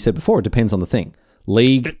obviously, as you said before, it depends on the thing.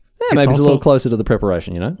 League, maybe it's a little closer to the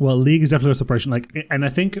preparation, Well, League is definitely a separation. And I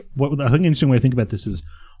think an interesting way to think about this is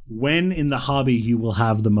when in the hobby you will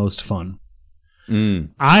have the most fun.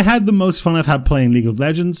 I had the most fun I've had playing League of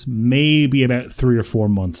Legends maybe about 3 or 4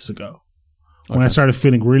 months ago. When I started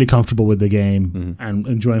feeling really comfortable with the game and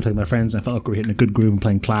enjoying playing with my friends, and I felt like we were hitting a good groove and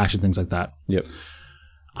playing Clash and things like that. Yep.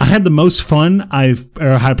 I had the most fun I've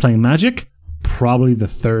ever had playing Magic, probably the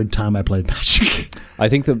 3rd time I played Magic. I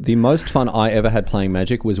think the most fun I ever had playing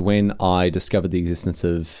Magic was when I discovered the existence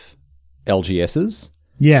of LGSs.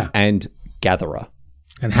 Yeah. And Gatherer.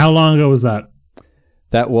 And how long ago was that?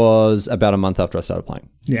 That was about a month after I started playing.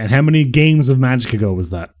 Yeah, and how many games of Magic ago was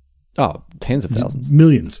that? Oh, tens of thousands.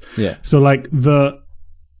 Millions. Yeah. So like the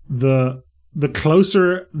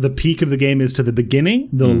closer the peak of the game is to the beginning,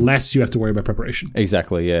 the less you have to worry about preparation.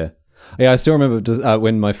 Exactly, yeah. Yeah, I still remember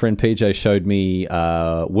when my friend PJ showed me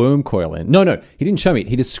Worm Coil in. No, he didn't show me.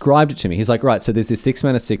 He described it to me. He's like, right, so there's this 6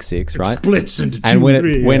 mana 6/6, right? Splits into 2, and when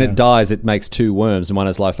 3, when it dies, it makes 2 worms, and one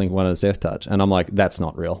has lifelink, and one has death touch. And I'm like, that's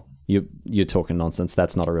not real. You're talking nonsense.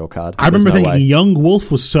 That's not a real card. I remember thinking Young Wolf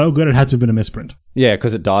was so good it had to have been a misprint. Yeah,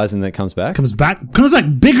 because it dies and then it comes back. Comes back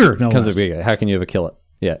bigger. Comes back bigger. How can you ever kill it?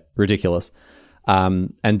 Yeah, ridiculous.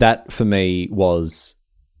 And that for me was,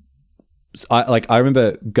 I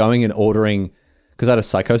remember going and ordering, because I had a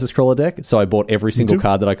Psychosis Crawler deck, so I bought every single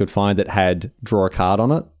card that I could find that had draw a card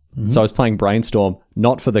on it. Mm-hmm. So I was playing Brainstorm,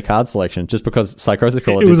 not for the card selection, just because Psychosis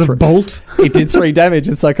Crawler. It was a bolt. It did 3 damage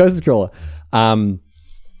in Psychosis Crawler.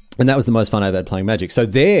 And that was the most fun I've had playing Magic. So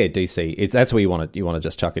there, DC, that's where you want to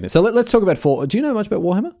just chuck it in. So let's talk about Do you know much about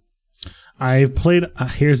Warhammer? I've played,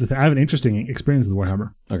 here's the thing, I have an interesting experience with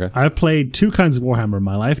Warhammer. Okay. I've played 2 kinds of Warhammer in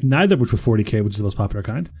my life, neither of which were 40k, which is the most popular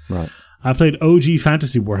kind. Right. I played OG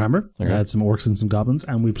Fantasy Warhammer. Okay. I had some orcs and some goblins,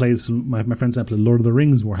 and we played my friends and I played Lord of the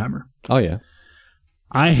Rings Warhammer. Oh, yeah.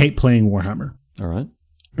 I hate playing Warhammer. All right.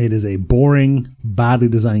 It is a boring, badly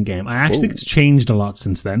designed game. I actually think it's changed a lot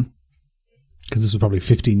since then, because this was probably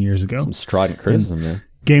 15 years ago. Some strident criticism there.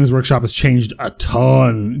 Games Workshop has changed a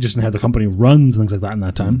ton just in how the company runs and things like that in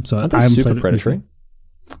that time. So aren't they super predatory?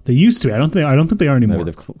 They used to. I don't think they are anymore.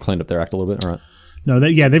 Maybe they've cleaned up their act a little bit. All right. No,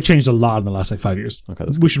 they've changed a lot in the last 5 years. Okay,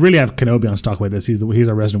 we should really have Kenobi on to talk about this. He's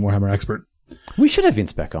our resident Warhammer expert. We should have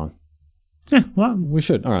Vince back on. Yeah, well, we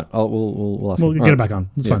should. All right, we'll ask. We'll get it back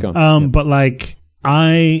on. It's fine. Yeah. But like,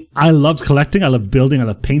 I loved collecting. I loved building. I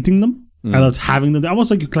loved painting them. I loved having them. They're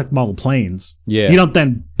almost like you collect model planes. Yeah. You don't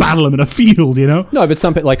then battle them in a field, you know? No, but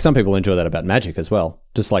some people enjoy that about Magic as well.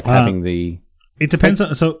 Just like having the... It depends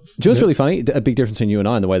on... So, do you know what's really funny? A big difference between you and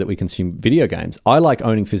I in the way that we consume video games. I like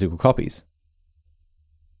owning physical copies.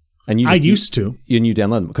 And you used to. You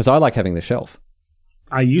download them. Because I like having the shelf.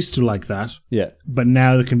 I used to like that. Yeah. But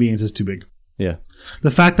now the convenience is too big. Yeah.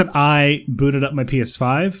 The fact that I booted up my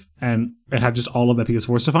PS5 and it had just all of my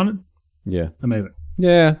PS4 stuff on it. Yeah. Amazing.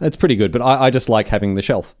 Yeah, that's pretty good. But I just like having the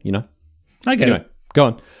shelf, you know? I get it.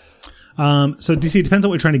 Go on. So DC, it depends on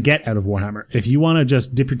what you're trying to get out of Warhammer. If you want to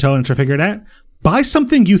just dip your toe and try to figure it out, buy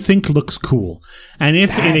something you think looks cool. And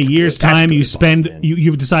if in a year's time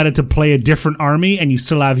you've decided to play a different army and you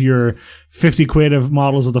still have your 50 quid of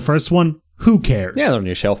models of the first one, who cares? Yeah, they're on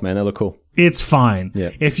your shelf, man. They look cool. It's fine.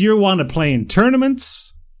 Yeah. If you want to play in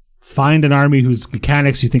tournaments, find an army whose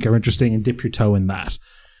mechanics you think are interesting and dip your toe in that.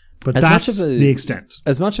 But that's the extent.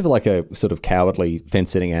 As much of like a sort of cowardly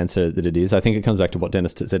fence-setting answer that it is, I think it comes back to what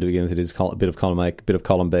Dennis said to begin with. It is a bit of column A, a bit of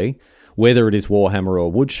column B. Whether it is Warhammer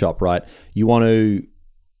or Woodshop, right? You want to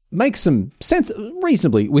make some sense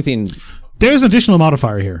reasonably within... There's an additional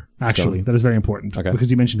modifier here, actually, that is very important. Okay.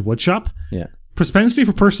 Because you mentioned Woodshop. Yeah. Propensity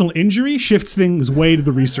for personal injury shifts things way to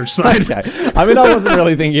the research side. Okay. I mean, I wasn't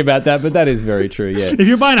really thinking about that, but that is very true, yeah. If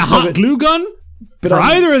you're buying a hot glue gun for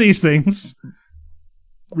either of these things...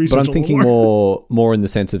 But I'm thinking more in the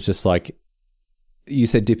sense of just like, you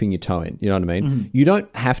said dipping your toe in, you know what I mean? Mm-hmm. You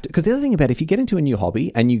don't have to, because the other thing about if you get into a new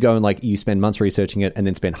hobby and you go and like, you spend months researching it and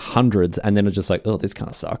then spend hundreds and then it's just like, oh, this kind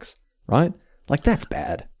of sucks, right? Like that's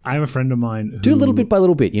bad. I have a friend of mine who... Do a little bit by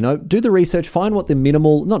little bit, you know? Do the research, find what the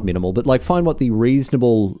not minimal, but like find what the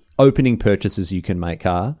reasonable opening purchases you can make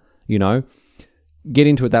are, you know? Get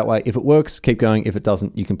into it that way. If it works, keep going. If it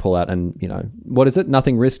doesn't, you can pull out and, you know, what is it?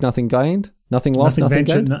 Nothing risked, nothing gained? Nothing lost, nothing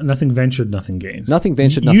gained? Nothing ventured, nothing gained. Nothing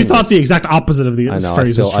ventured, nothing You thought risked. The exact opposite of the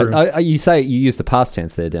phrase is true. You use the past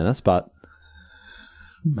tense there, Dennis, but...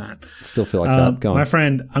 Man. Still feel like that. Go on. My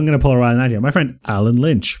friend, I'm going to pull a ride on that here. My friend, Alan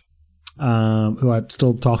Lynch, who I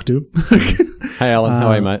still talk to. Hey, Alan. How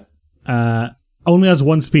are you, mate? Only has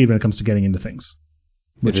one speed when it comes to getting into things.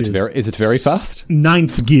 Is it very fast?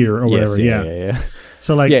 9th gear or whatever, yeah.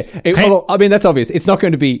 So like, well, I mean that's obvious. It's not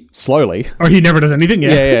going to be slowly, or he never does anything.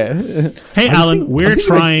 Yeah. Hey, Alan, we're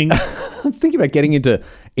trying. I'm thinking about getting into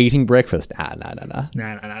eating breakfast. Nah.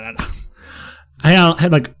 Hey,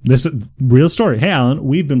 Alan, like this is real story. Hey, Alan,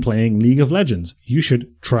 we've been playing League of Legends. You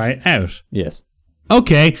should try it out. Yes.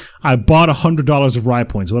 Okay, I bought $100 of Riot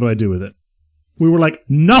points. What do I do with it? We were like,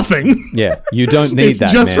 nothing. Yeah, you don't need that,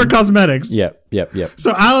 It's just for cosmetics. Yep.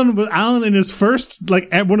 So Alan in his first,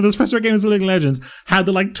 like, one of his first games of League of Legends, had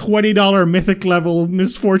the, like, $20 mythic level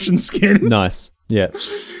Misfortune skin. Nice. Yeah.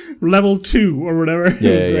 Level 2 or whatever.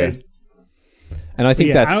 Yeah. And I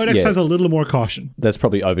think that's... I would exercise a little more caution. That's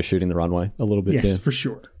probably overshooting the runway a little bit. Yes, for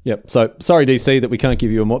sure. Yep. So, sorry, DC, that we can't give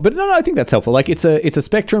you a more... But no, I think that's helpful. Like, it's a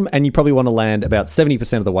spectrum, and you probably want to land about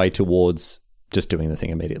 70% of the way towards... just doing the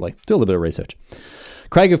thing immediately. Do a little bit of research.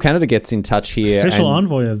 Craig of Canada gets in touch here. Official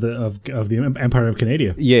envoy of the Empire of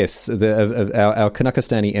Canada. Yes, of our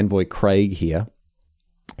Kanakistani envoy Craig here,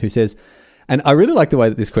 who says, and I really like the way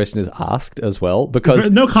that this question is asked as well,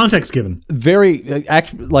 because no context given.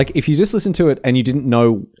 Like if you just listen to it and you didn't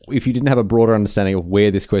know, if you didn't have a broader understanding of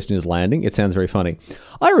where this question is landing, it sounds very funny.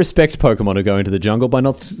 I respect Pokemon who go into the jungle by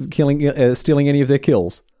not stealing any of their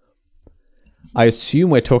kills. I assume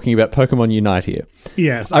we're talking about Pokemon Unite here.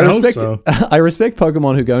 Yes, I hope so. I respect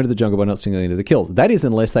Pokemon who go into the jungle by not stealing any of the kills. That is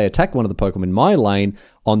unless they attack one of the Pokemon in my lane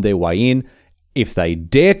on their way in. If they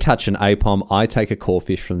dare touch an Aipom, I take a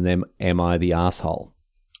Corphish from them. Am I the asshole?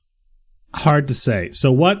 Hard to say.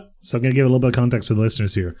 So I'm going to give a little bit of context for the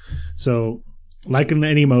listeners here. So, like in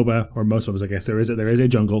any MOBA, or most MOBAs, I guess, there is a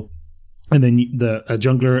jungle. And then a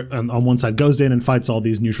jungler on one side goes in and fights all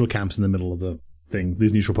these neutral camps in the middle of the thing,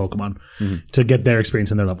 these neutral Pokemon, to get their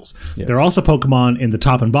experience and their levels. Yeah. There are also Pokemon in the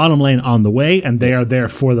top and bottom lane on the way, and they are there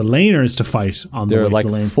for the laners to fight on the way to the lane.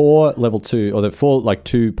 There are like 4 level 2, or there are 4 like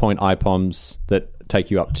 2-point Aipoms that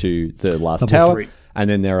take you up to the last level tower. 3. And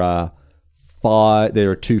then there are 2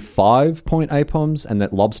 5-point Aipoms, and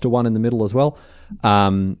that lobster one in the middle as well.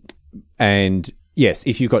 And yes,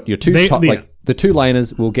 if you've got your the 2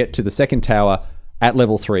 laners will get to the second tower at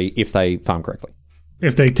level 3 if they farm correctly.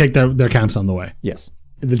 If they take their camps on the way. Yes.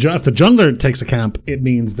 If the jungler takes a camp, it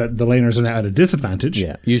means that the laners are now at a disadvantage.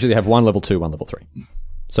 Yeah. Usually they have 1 level 2, 1 level 3.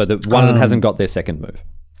 So the one of them hasn't got their second move.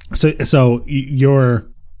 So your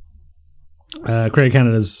Craig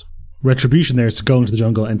Canada's retribution there is to go into the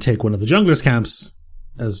jungle and take one of the jungler's camps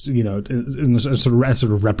as, you know, in a sort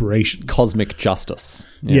of reparations. Cosmic justice.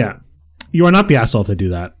 Yeah. You are not the asshole if they do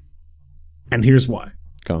that. And here's why.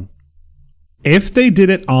 Go on. If they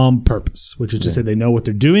did it on purpose, which is to say they know what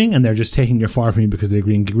they're doing and they're just taking your far from you because they're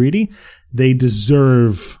being greedy, they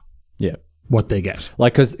deserve what they get.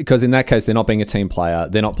 Like, because in that case, they're not being a team player,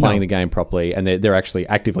 they're not playing the game properly, and they're actually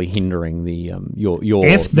actively hindering the your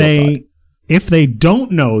side. If they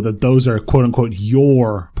don't know that those are quote unquote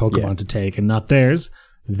your Pokemon to take and not theirs,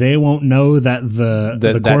 they won't know that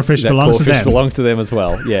the Corphish belongs to them. Corphish belongs to them as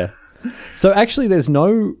well. Yeah. So actually, there's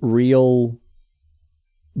actually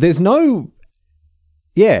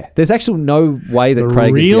no way that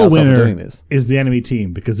Craig is the asshole for doing this. Is the enemy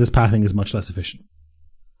team, because this pathing is much less efficient.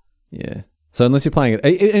 Yeah. So unless you're playing it,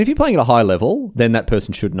 and if you're playing at a high level, then that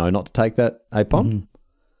person should know not to take that Aipom.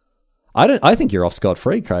 I think you're off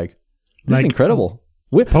scot-free, Craig. This is incredible.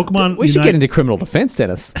 We should get into criminal defense,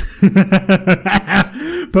 Dennis.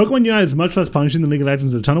 Pokemon Unite is much less punishing than League of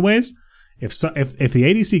Legends in a ton of ways. If the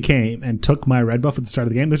ADC came and took my red buff at the start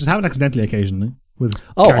of the game, which has happened accidentally occasionally.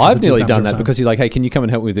 I've nearly done that because you're like, hey, can you come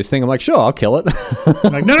and help me with this thing? I'm like, sure, I'll kill it.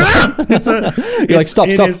 Like, no. You're like, stop.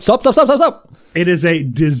 It is a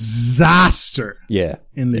disaster. Yeah.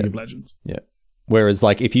 In League of Legends. Yeah. Whereas,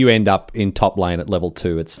 like, if you end up in top lane at level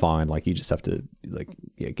 2, it's fine. Like, you just have to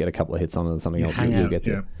get a couple of hits on it and something else. You'll get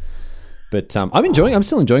there. Yeah. But I'm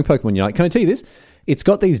still enjoying Pokemon Unite. Can I tell you this? It's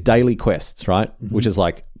got these daily quests, right? Mm-hmm. Which is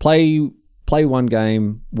like play 1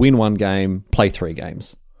 game, win 1 game, play 3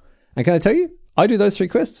 games. And can I tell you, I do those 3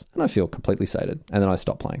 quests and I feel completely sated, and then I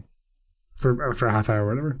stop playing for a half hour or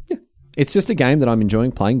whatever. Yeah, it's just a game that I'm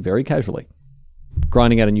enjoying playing very casually,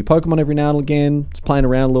 grinding out a new Pokemon every now and again, just playing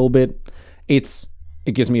around a little bit. It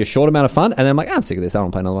gives me a short amount of fun, and then I'm like, I'm sick of this. I don't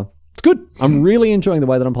want to play another one. It's good. I'm really enjoying the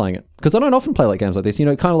way that I'm playing it, because I don't often play like games like this. You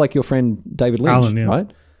know, kind of like your friend David Lynch, Alan, right?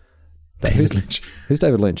 David Lynch. Who's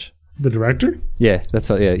David Lynch? The director? Yeah, that's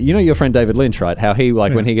right. Yeah, you know your friend David Lynch, right? How he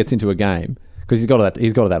when he gets into a game, because he's got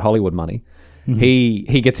all that Hollywood money. Mm-hmm.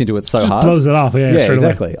 He gets into it so hard, blows it off. Yeah,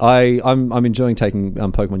 exactly. I'm enjoying taking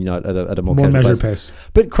Pokemon Unite at a more measured pace.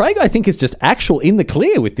 But Craig, I think, is just in the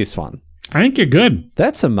clear with this one. I think you're good.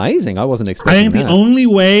 That's amazing. I wasn't expecting. I think the only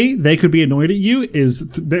way they could be annoyed at you is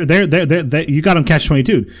they you got them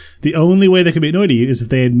catch-22. The only way they could be annoyed at you is if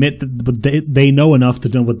they admit that they know enough to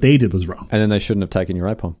know what they did was wrong, and then they shouldn't have taken your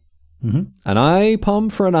Aipom. Mm-hmm. An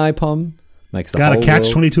Aipom for an Aipom. Makes the Got to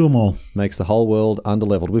catch 22 them all. Makes the whole world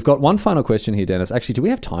underleveled. We've got one final question here, Dennis. Actually, do we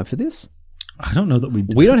have time for this? I don't know that we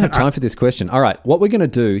do. We don't have time for this question. All right, what we're going to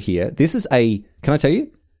do here, can I tell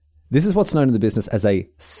you? This is what's known in the business as a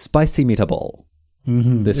spicy meatball.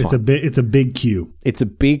 Mm-hmm. It's a big cue. It's a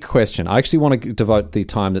big question. I actually want to devote the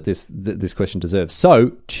time that this question deserves.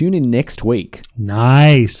 So tune in next week.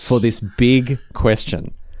 Nice. For this big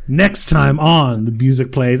question. Next time on, the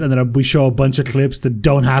music plays, and then we show a bunch of clips that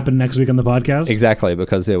don't happen next week on the podcast. Exactly,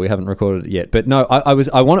 because we haven't recorded it yet. But no,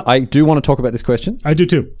 I do want to talk about this question. I do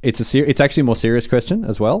too. It's actually a more serious question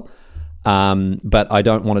as well. But I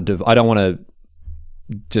don't want to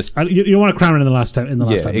just you don't want to cram it in the last time.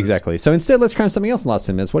 Yeah, exactly. So instead, let's cram something else in the last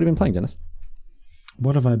 10 minutes. What have you been playing, Dennis?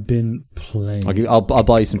 What have I been playing? I'll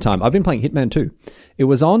buy you some time. I've been playing Hitman 2. It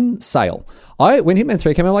was on sale. When Hitman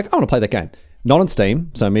 3 came out, I'm like, I want to play that game. Not on Steam,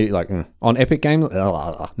 so immediately on Epic Games.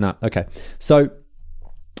 No, okay. So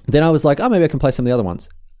then I was like, maybe I can play some of the other ones.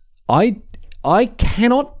 I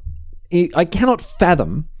cannot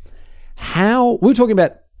fathom how we were talking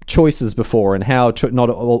about choices before and how not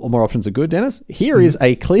all more options are good, Dennis. Here is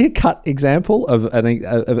a clear-cut example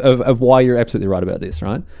of why you're absolutely right about this,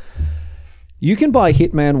 right? You can buy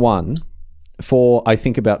Hitman 1 for, I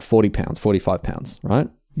think, about £40, £45, right?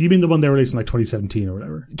 You mean the one they released in like 2017 or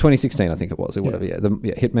whatever? 2016, I think it was, or whatever. Yeah,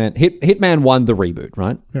 Hitman 1, the reboot,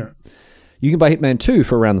 right? Yeah. You can buy Hitman 2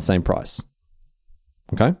 for around the same price.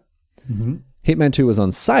 Okay? Mm-hmm. Hitman 2 was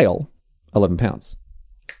on sale, £11.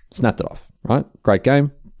 Snapped it off, right? Great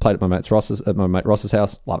game. Played at my mate Ross's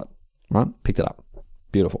house. Love it, right? Picked it up.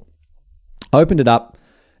 Beautiful. Opened it up.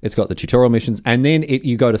 It's got the tutorial missions, and then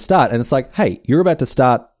you go to start, and it's like, hey, you're about to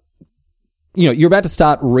start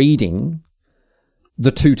reading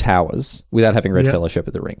the Two Towers without having read Fellowship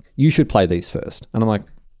of the Ring. You should play these first. And I'm like,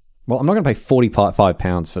 well, I'm not going to pay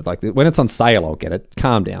 £45 for like when it's on sale. I'll get it.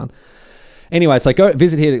 Calm down. Anyway, it's like go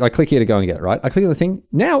visit here. Like click here to go and get it. Right? I click on the thing.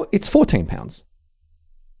 Now it's £14.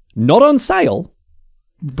 Not on sale.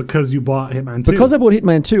 Because you bought Hitman 2. Because I bought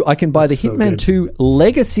Hitman 2, I can buy the Hitman 2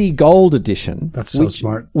 Legacy Gold Edition. That's so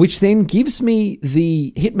smart. Which then gives me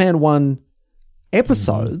the Hitman 1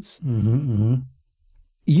 episodes. Mm-hmm.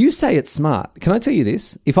 You say it's smart. Can I tell you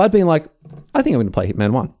this? If I'd been like, I think I'm going to play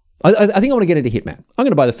Hitman 1. I think I want to get into Hitman. I'm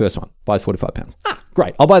going to buy the first one. Buy £45.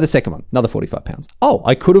 Great. I'll buy the second one. Another £45. Oh,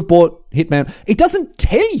 I could have bought Hitman. It doesn't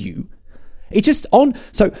tell you. It's just on.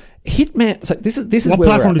 So Hitman. So this is what where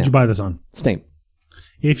platform we're at did you buy this on? Steam.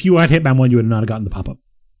 If you had Hitman 1, you would not have gotten the pop-up.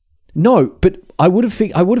 No, but I would have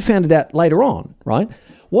found it out later on, right?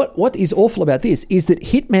 What is awful about this is that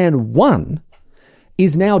Hitman 1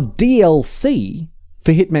 is now DLC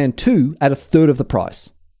for Hitman 2 at a third of the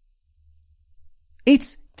price.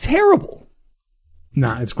 It's terrible.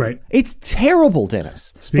 Nah, it's great. It's terrible,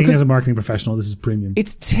 Dennis. Speaking as a marketing professional, this is premium.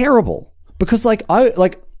 It's terrible because if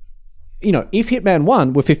Hitman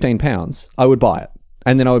 1 were £15, I would buy it.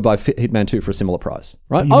 And then I would buy Hitman 2 for a similar price,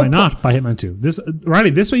 right? You might not buy Hitman 2.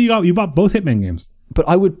 This way you bought both Hitman games. But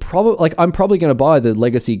I would I'm probably going to buy the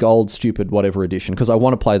Legacy Gold stupid whatever edition because I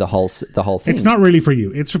want to play the whole thing. It's not really for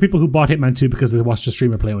you. It's for people who bought Hitman 2 because they watched a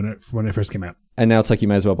streamer play when it first came out. And now it's like you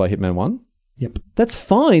may as well buy Hitman 1? Yep. That's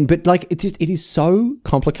fine, but like it is so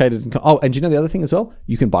complicated. And do you know the other thing as well?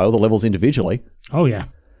 You can buy all the levels individually. Oh yeah.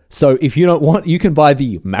 So if you don't want, you can buy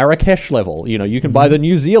the Marrakesh level, you can buy the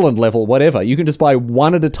New Zealand level, whatever. You can just buy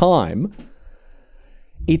one at a time.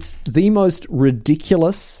 It's the most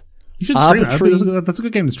ridiculous, you should stream that. That's a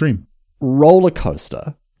good game to stream. Roller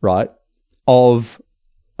coaster, right, of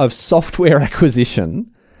software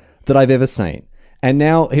acquisition that I've ever seen. And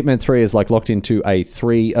now Hitman 3 is like locked into a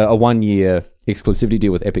 1-year exclusivity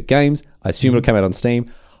deal with Epic Games. I assume it'll come out on Steam.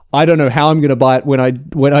 I don't know how I'm going to buy it when I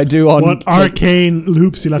do on what arcane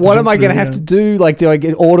loops you'll have to what am I going to have to do? Like, do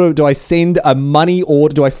I send a money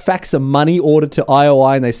order? Do I fax a money order to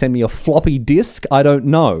IOI and they send me a floppy disk? I don't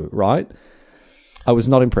know, right? I was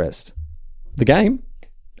not impressed. The game,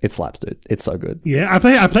 it slaps, dude. It's so good. Yeah, I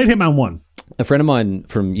played Hitman 1. A friend of mine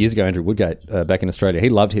from years ago, Andrew Woodgate, back in Australia, he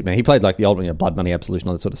loved Hitman. He played like the old Blood Money Absolution,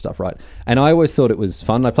 all that sort of stuff, right? And I always thought it was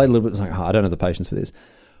fun. I played a little bit. I was like, I don't have the patience for this.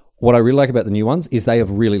 What I really like about the new ones is they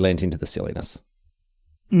have really lent into the silliness.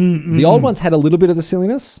 The old ones had a little bit of the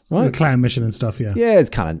silliness, right? The clan mission and stuff, yeah. Yeah,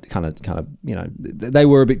 it's kind of, they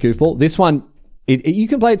were a bit goofball. This one, you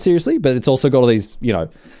can play it seriously, but it's also got all these,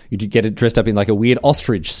 you get it dressed up in like a weird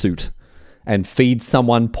ostrich suit and feed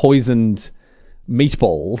someone poisoned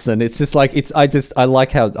meatballs, and it's just like I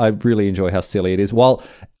like how I really enjoy how silly it is. While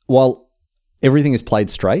everything is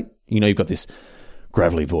played straight, you've got this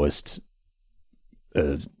gravelly voiced,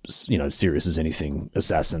 serious as anything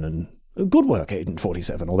assassin and good work, Agent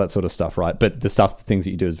 47, all that sort of stuff, right? But the things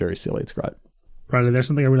that you do is very silly. It's great. Right, there's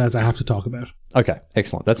something I realize I have to talk about. Okay,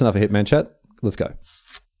 excellent. That's enough of Hitman chat. Let's go.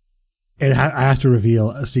 I have to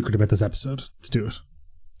reveal a secret about this episode. Let's do it.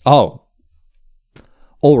 Oh,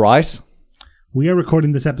 all right. We are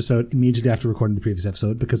recording this episode immediately after recording the previous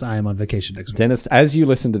episode because I am on vacation next week. Dennis, as you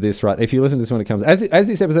listen to this, right, if you listen to this when it comes, as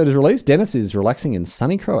this episode is released, Dennis is relaxing in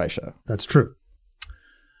sunny Croatia. That's true.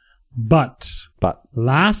 But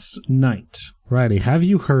last night, Riley, have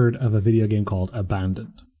you heard of a video game called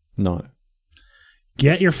Abandoned? No.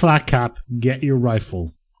 Get your flat cap, get your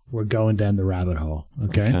rifle. We're going down the rabbit hole.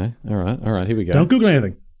 Okay? All right. Here we go. Don't Google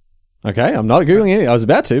anything. Okay, I'm not Googling anything. I was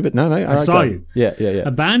about to, but no. I saw you. Yeah.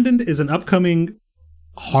 Abandoned is an upcoming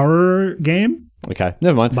horror game Okay,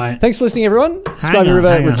 never mind. Bye. Thanks for listening, everyone. Scribing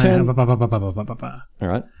River return. All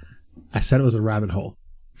right. I said it was a rabbit hole.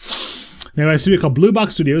 Now, a studio called Blue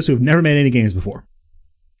Box Studios, who have never made any games before.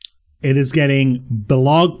 It is getting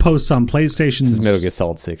blog posts on PlayStation's... This is Metal Gear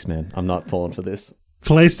Solid 6, man. I'm not falling for this.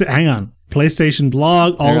 Hang on. PlayStation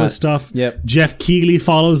blog, all this stuff. Yep. Jeff Keighley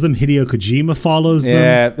follows them. Hideo Kojima follows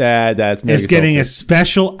them. Yeah, that's Metal It's Gear getting Solid a 6.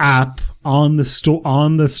 special app on the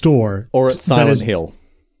store. Or at Silent Hill.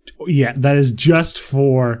 Yeah, that is just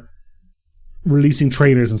for releasing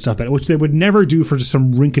trailers and stuff, which they would never do for just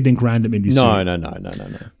some rink-a-dink random indie studio.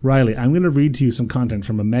 No. Riley, I'm going to read to you some content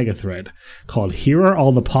from a mega thread called "Here Are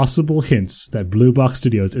All the Possible Hints That Blue Box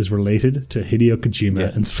Studios is Related to Hideo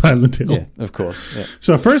Kojima and Silent Hill." Yeah, of course. Yeah.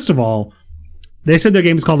 So first of all, they said their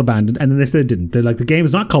game is called Abandoned, and then they said it didn't. They're like, the game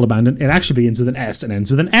is not called Abandoned. It actually begins with an S and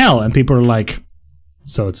ends with an L, and people are like,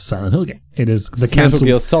 so it's a Silent Hill game. It is the cancelled.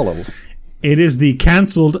 Metal Gear Solid. It is the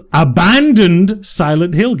cancelled, abandoned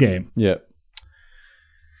Silent Hill game. Yeah.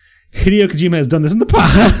 Hideo Kojima has done this in the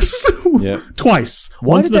past. Twice.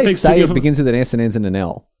 Why Once did they say it begins with an S and ends in an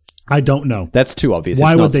L? I don't know. That's too obvious.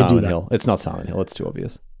 Why it's would not they Silent do that? Hill. It's not Silent Hill. It's too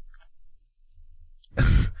obvious.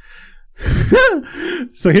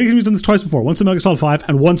 So Hideo Kojima's done this twice before. Once in Metal Gear Solid 5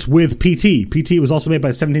 and once with PT. PT was also made by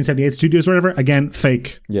 1778 Studios or whatever. Again,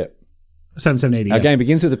 fake. Yeah. 7780. Our game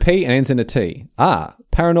begins with a P and ends in a T.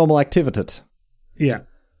 Paranormal Activity. Yeah.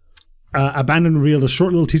 Abandon revealed a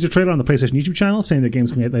short little teaser trailer on the PlayStation YouTube channel saying their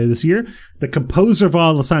game's coming out later this year. The composer of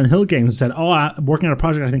all the Silent Hill games said, I'm working on a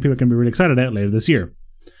project I think people can be really excited about later this year.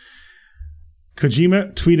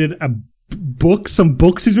 Kojima tweeted some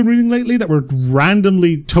books he's been reading lately that were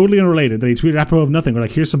randomly, totally unrelated, that he tweeted apropos of nothing. We're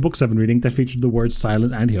like, here's some books I've been reading that featured the words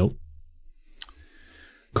Silent and Hill.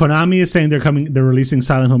 Konami is saying they're releasing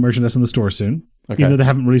Silent Hill merchandise in the store soon, even though they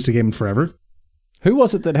haven't released a game in forever. Who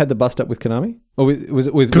was it that had the bust up with Konami? Or was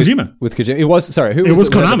it with Kojima? With Kojima. It was, sorry. It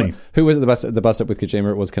was Konami. Who was it the bust up with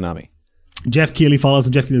Kojima? It was Konami. Jeff Keighley follows,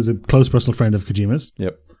 and Jeff Keighley is a close personal friend of Kojima's.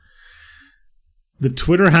 Yep. The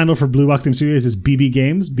Twitter handle for Blue Box Game Studios is BB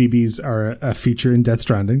Games. BBs are a feature in Death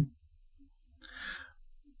Stranding.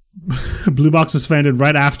 Blue Box was founded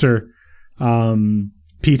right after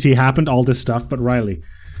PT happened, all this stuff. But Riley,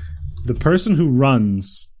 the person who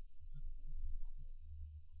runs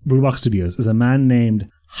Blue Box Studios is a man named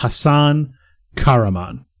Hassan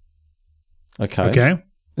Karaman. Okay.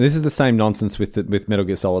 This is the same nonsense with Metal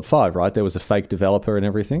Gear Solid 5, right? There was a fake developer and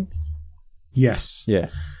everything? Yes. Yeah.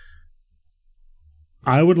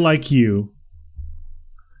 I would like you...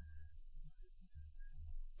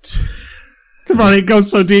 Come on, it goes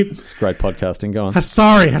so deep. It's great podcasting. Go on.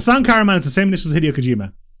 Hassan Karaman is the same initials as Hideo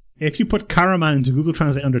Kojima. If you put Karaman into Google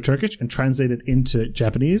Translate under Turkish and translate it into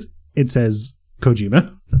Japanese, it says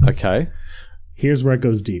Kojima. Okay. Here's where it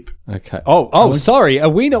goes deep. Okay. Sorry. Are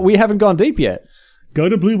we haven't gone deep yet. Go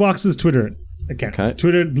to Blue Box's Twitter account. Okay.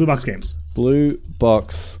 Twitter, Blue Box Games. Blue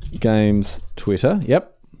Box Games Twitter.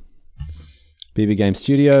 Yep. BB Game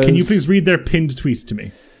Studios. Can you please read their pinned tweet to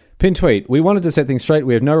me? Pinned tweet. We wanted to set things straight.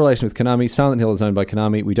 We have no relation with Konami. Silent Hill is owned by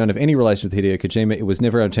Konami. We don't have any relation with Hideo Kojima. It was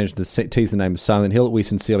never our intention to tease the name of Silent Hill. We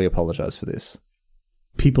sincerely apologize for this.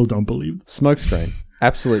 People don't believe. Smokescreen.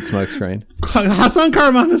 Absolute smokescreen. Hassan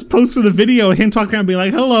Karaman has posted a video of him talking and being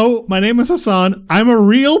like, "Hello, my name is Hassan. I'm a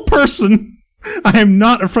real person. I am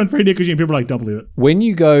not a front for Hideo Kojima." People are like, "Don't believe it." When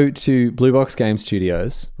you go to Blue Box Game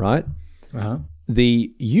Studios, right?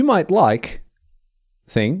 The you might like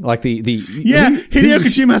thing, like the Hideo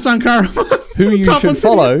Kojima, Hassan Karaman. Who you should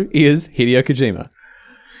follow is Hideo Kojima.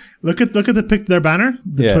 Look at their banner,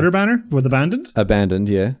 Twitter banner with Abandoned. Abandoned,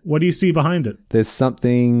 yeah. What do you see behind it? There's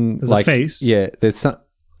something. There's like a face. Yeah, there's some.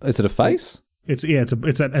 Is it a face? It's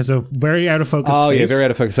a very out of focus. Oh face. Yeah, very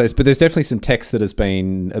out of focus face. But there's definitely some text that has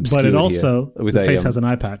been obscured. But it also with the face has an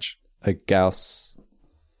eye patch. A Gauss.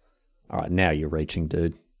 All right, now you're reaching,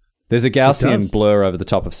 dude. There's a Gaussian blur over the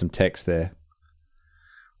top of some text there.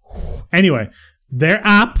 Anyway, their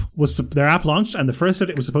app launched, and the first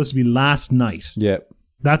update was supposed to be last night. Yep.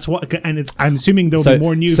 That's what, and I'm assuming there'll be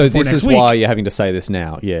more news. So before this next is week. why you're having to say this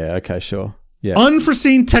now. Yeah. Okay. Sure. Yeah.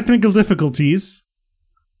 Unforeseen technical difficulties.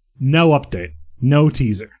 No update. No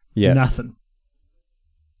teaser. Yeah. Nothing.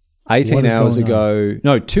 18 hours ago.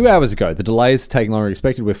 No, 2 hours ago. The delay is taking longer than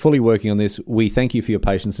expected. We're fully working on this. We thank you for your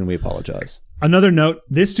patience and we apologize. Another note: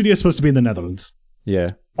 this studio is supposed to be in the Netherlands.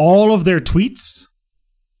 Yeah. All of their tweets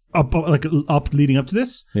up leading up to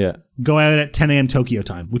this, go out at 10 a.m. Tokyo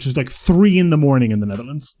time, which is like 3 in the morning in the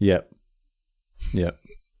Netherlands. Yep.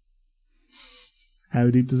 How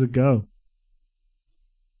deep does it go?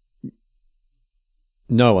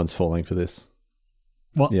 No one's falling for this.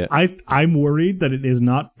 Well, Yeah. I'm worried that it is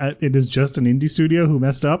not. It is just an indie studio who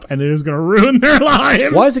messed up, and it is going to ruin their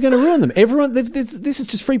lives. Why is it going to ruin them? Everyone, this is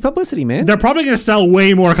just free publicity, man. They're probably going to sell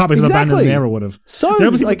way more copies of the band than they ever would have. So,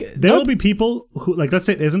 there will be people who, like, let's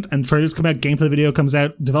say it isn't, and trailers come out, gameplay video comes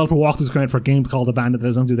out, developer walkthroughs come out for a game called Abandoned that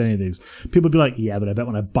doesn't do any of these. People will be like, yeah, but I bet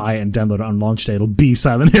when I buy it and download it on launch day, it'll be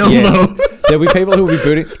Silent Hill, though. There'll be people who will be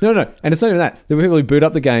booting. No, and it's not even that. There'll be people who boot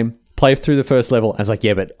up the game, play through the first level, and it's like,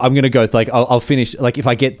 yeah, but I'm going to go, like, I'll finish, like, if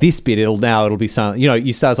I get this bit, it'll be Silent. You know,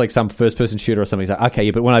 you start as like some first person shooter or something. It's like, okay,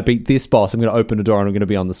 yeah, but when I beat this boss, I'm going to open a door and I'm going to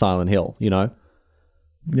be on the Silent Hill, you know?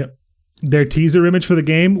 Yep. Their teaser image for the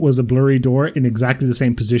game was a blurry door in exactly the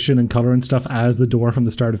same position and color and stuff as the door from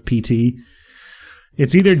the start of PT.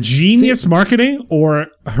 It's either genius marketing or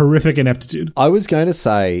horrific ineptitude. I was going to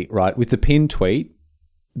say, right, with the pinned tweet,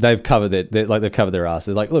 they've covered it. They've covered their ass.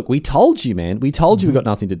 They're like, look, we told you, man. We told you we got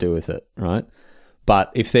nothing to do with it, right?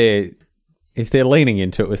 But if they're leaning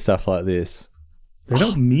into it with stuff like this, they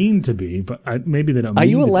don't mean to be, but maybe they don't. Are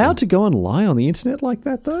you allowed to go and lie on the internet like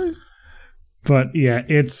that, though? But yeah,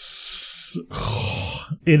 it is.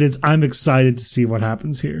 I'm excited to see what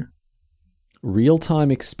happens here. Real-time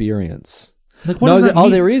experience. Like, what does that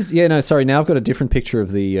mean? There is. Yeah, no, sorry. Now I've got a different picture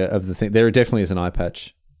of the thing. There definitely is an eye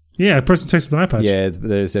patch. Yeah, a person text with an eye patch. Yeah,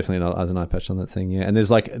 there's definitely an eye patch on that thing. Yeah, and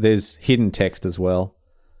there's hidden text as well.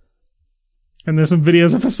 And there's some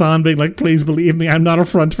videos of Hassan being like, "Please believe me, I'm not a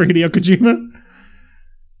front for Hideo Kojima."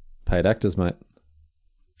 Paid actors, mate.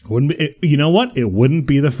 You know what? It wouldn't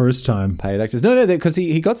be the first time. Paid actors. No, because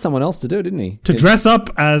he got someone else to do it, didn't he? To dress up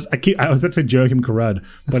as I was about to say Joachim Karud,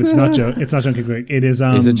 but it's not Joe. It's not Joachim Karud. It is.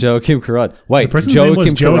 Is it Joachim Karud? Wait, the person's name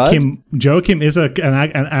was Joachim. Joachim is an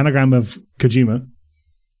anagram of Kojima.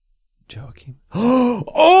 Joachim.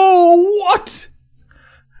 Oh, what?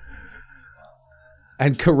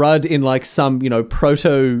 And Karud in like some,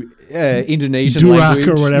 proto Indonesian Durak language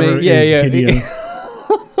or whatever. Yeah.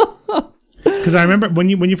 Because I remember when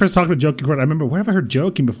you first talked about Joachim Karud, I remember, where have I heard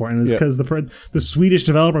Joachim before? And it's because the Swedish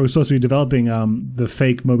developer who was supposed to be developing the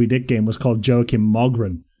fake Moby Dick game was called Joachim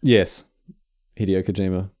Mogren. Yes. Hideo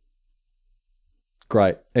Kojima.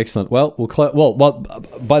 Great. Excellent. Well,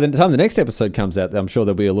 by the time the next episode comes out, I'm sure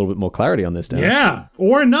there'll be a little bit more clarity on this, Dennis. Yeah.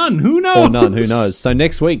 Or none. Who knows? So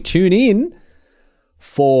next week, tune in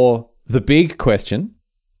for the big question.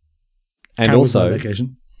 And also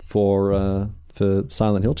for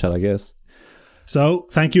Silent Hill chat, I guess. So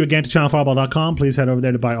thank you again to channelfireball.com. Please head over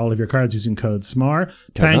there to buy all of your cards using code SMAR.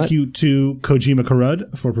 Thank you to Kojima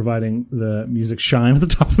Karud for providing the music shine at the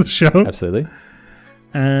top of the show. Absolutely.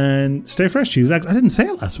 And stay fresh, cheese bags. I didn't say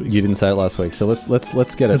it last week. You didn't say it last week, so let's get it.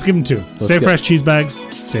 Let's give them two. Stay fresh, cheese bags.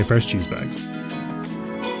 Stay fresh, cheese bags.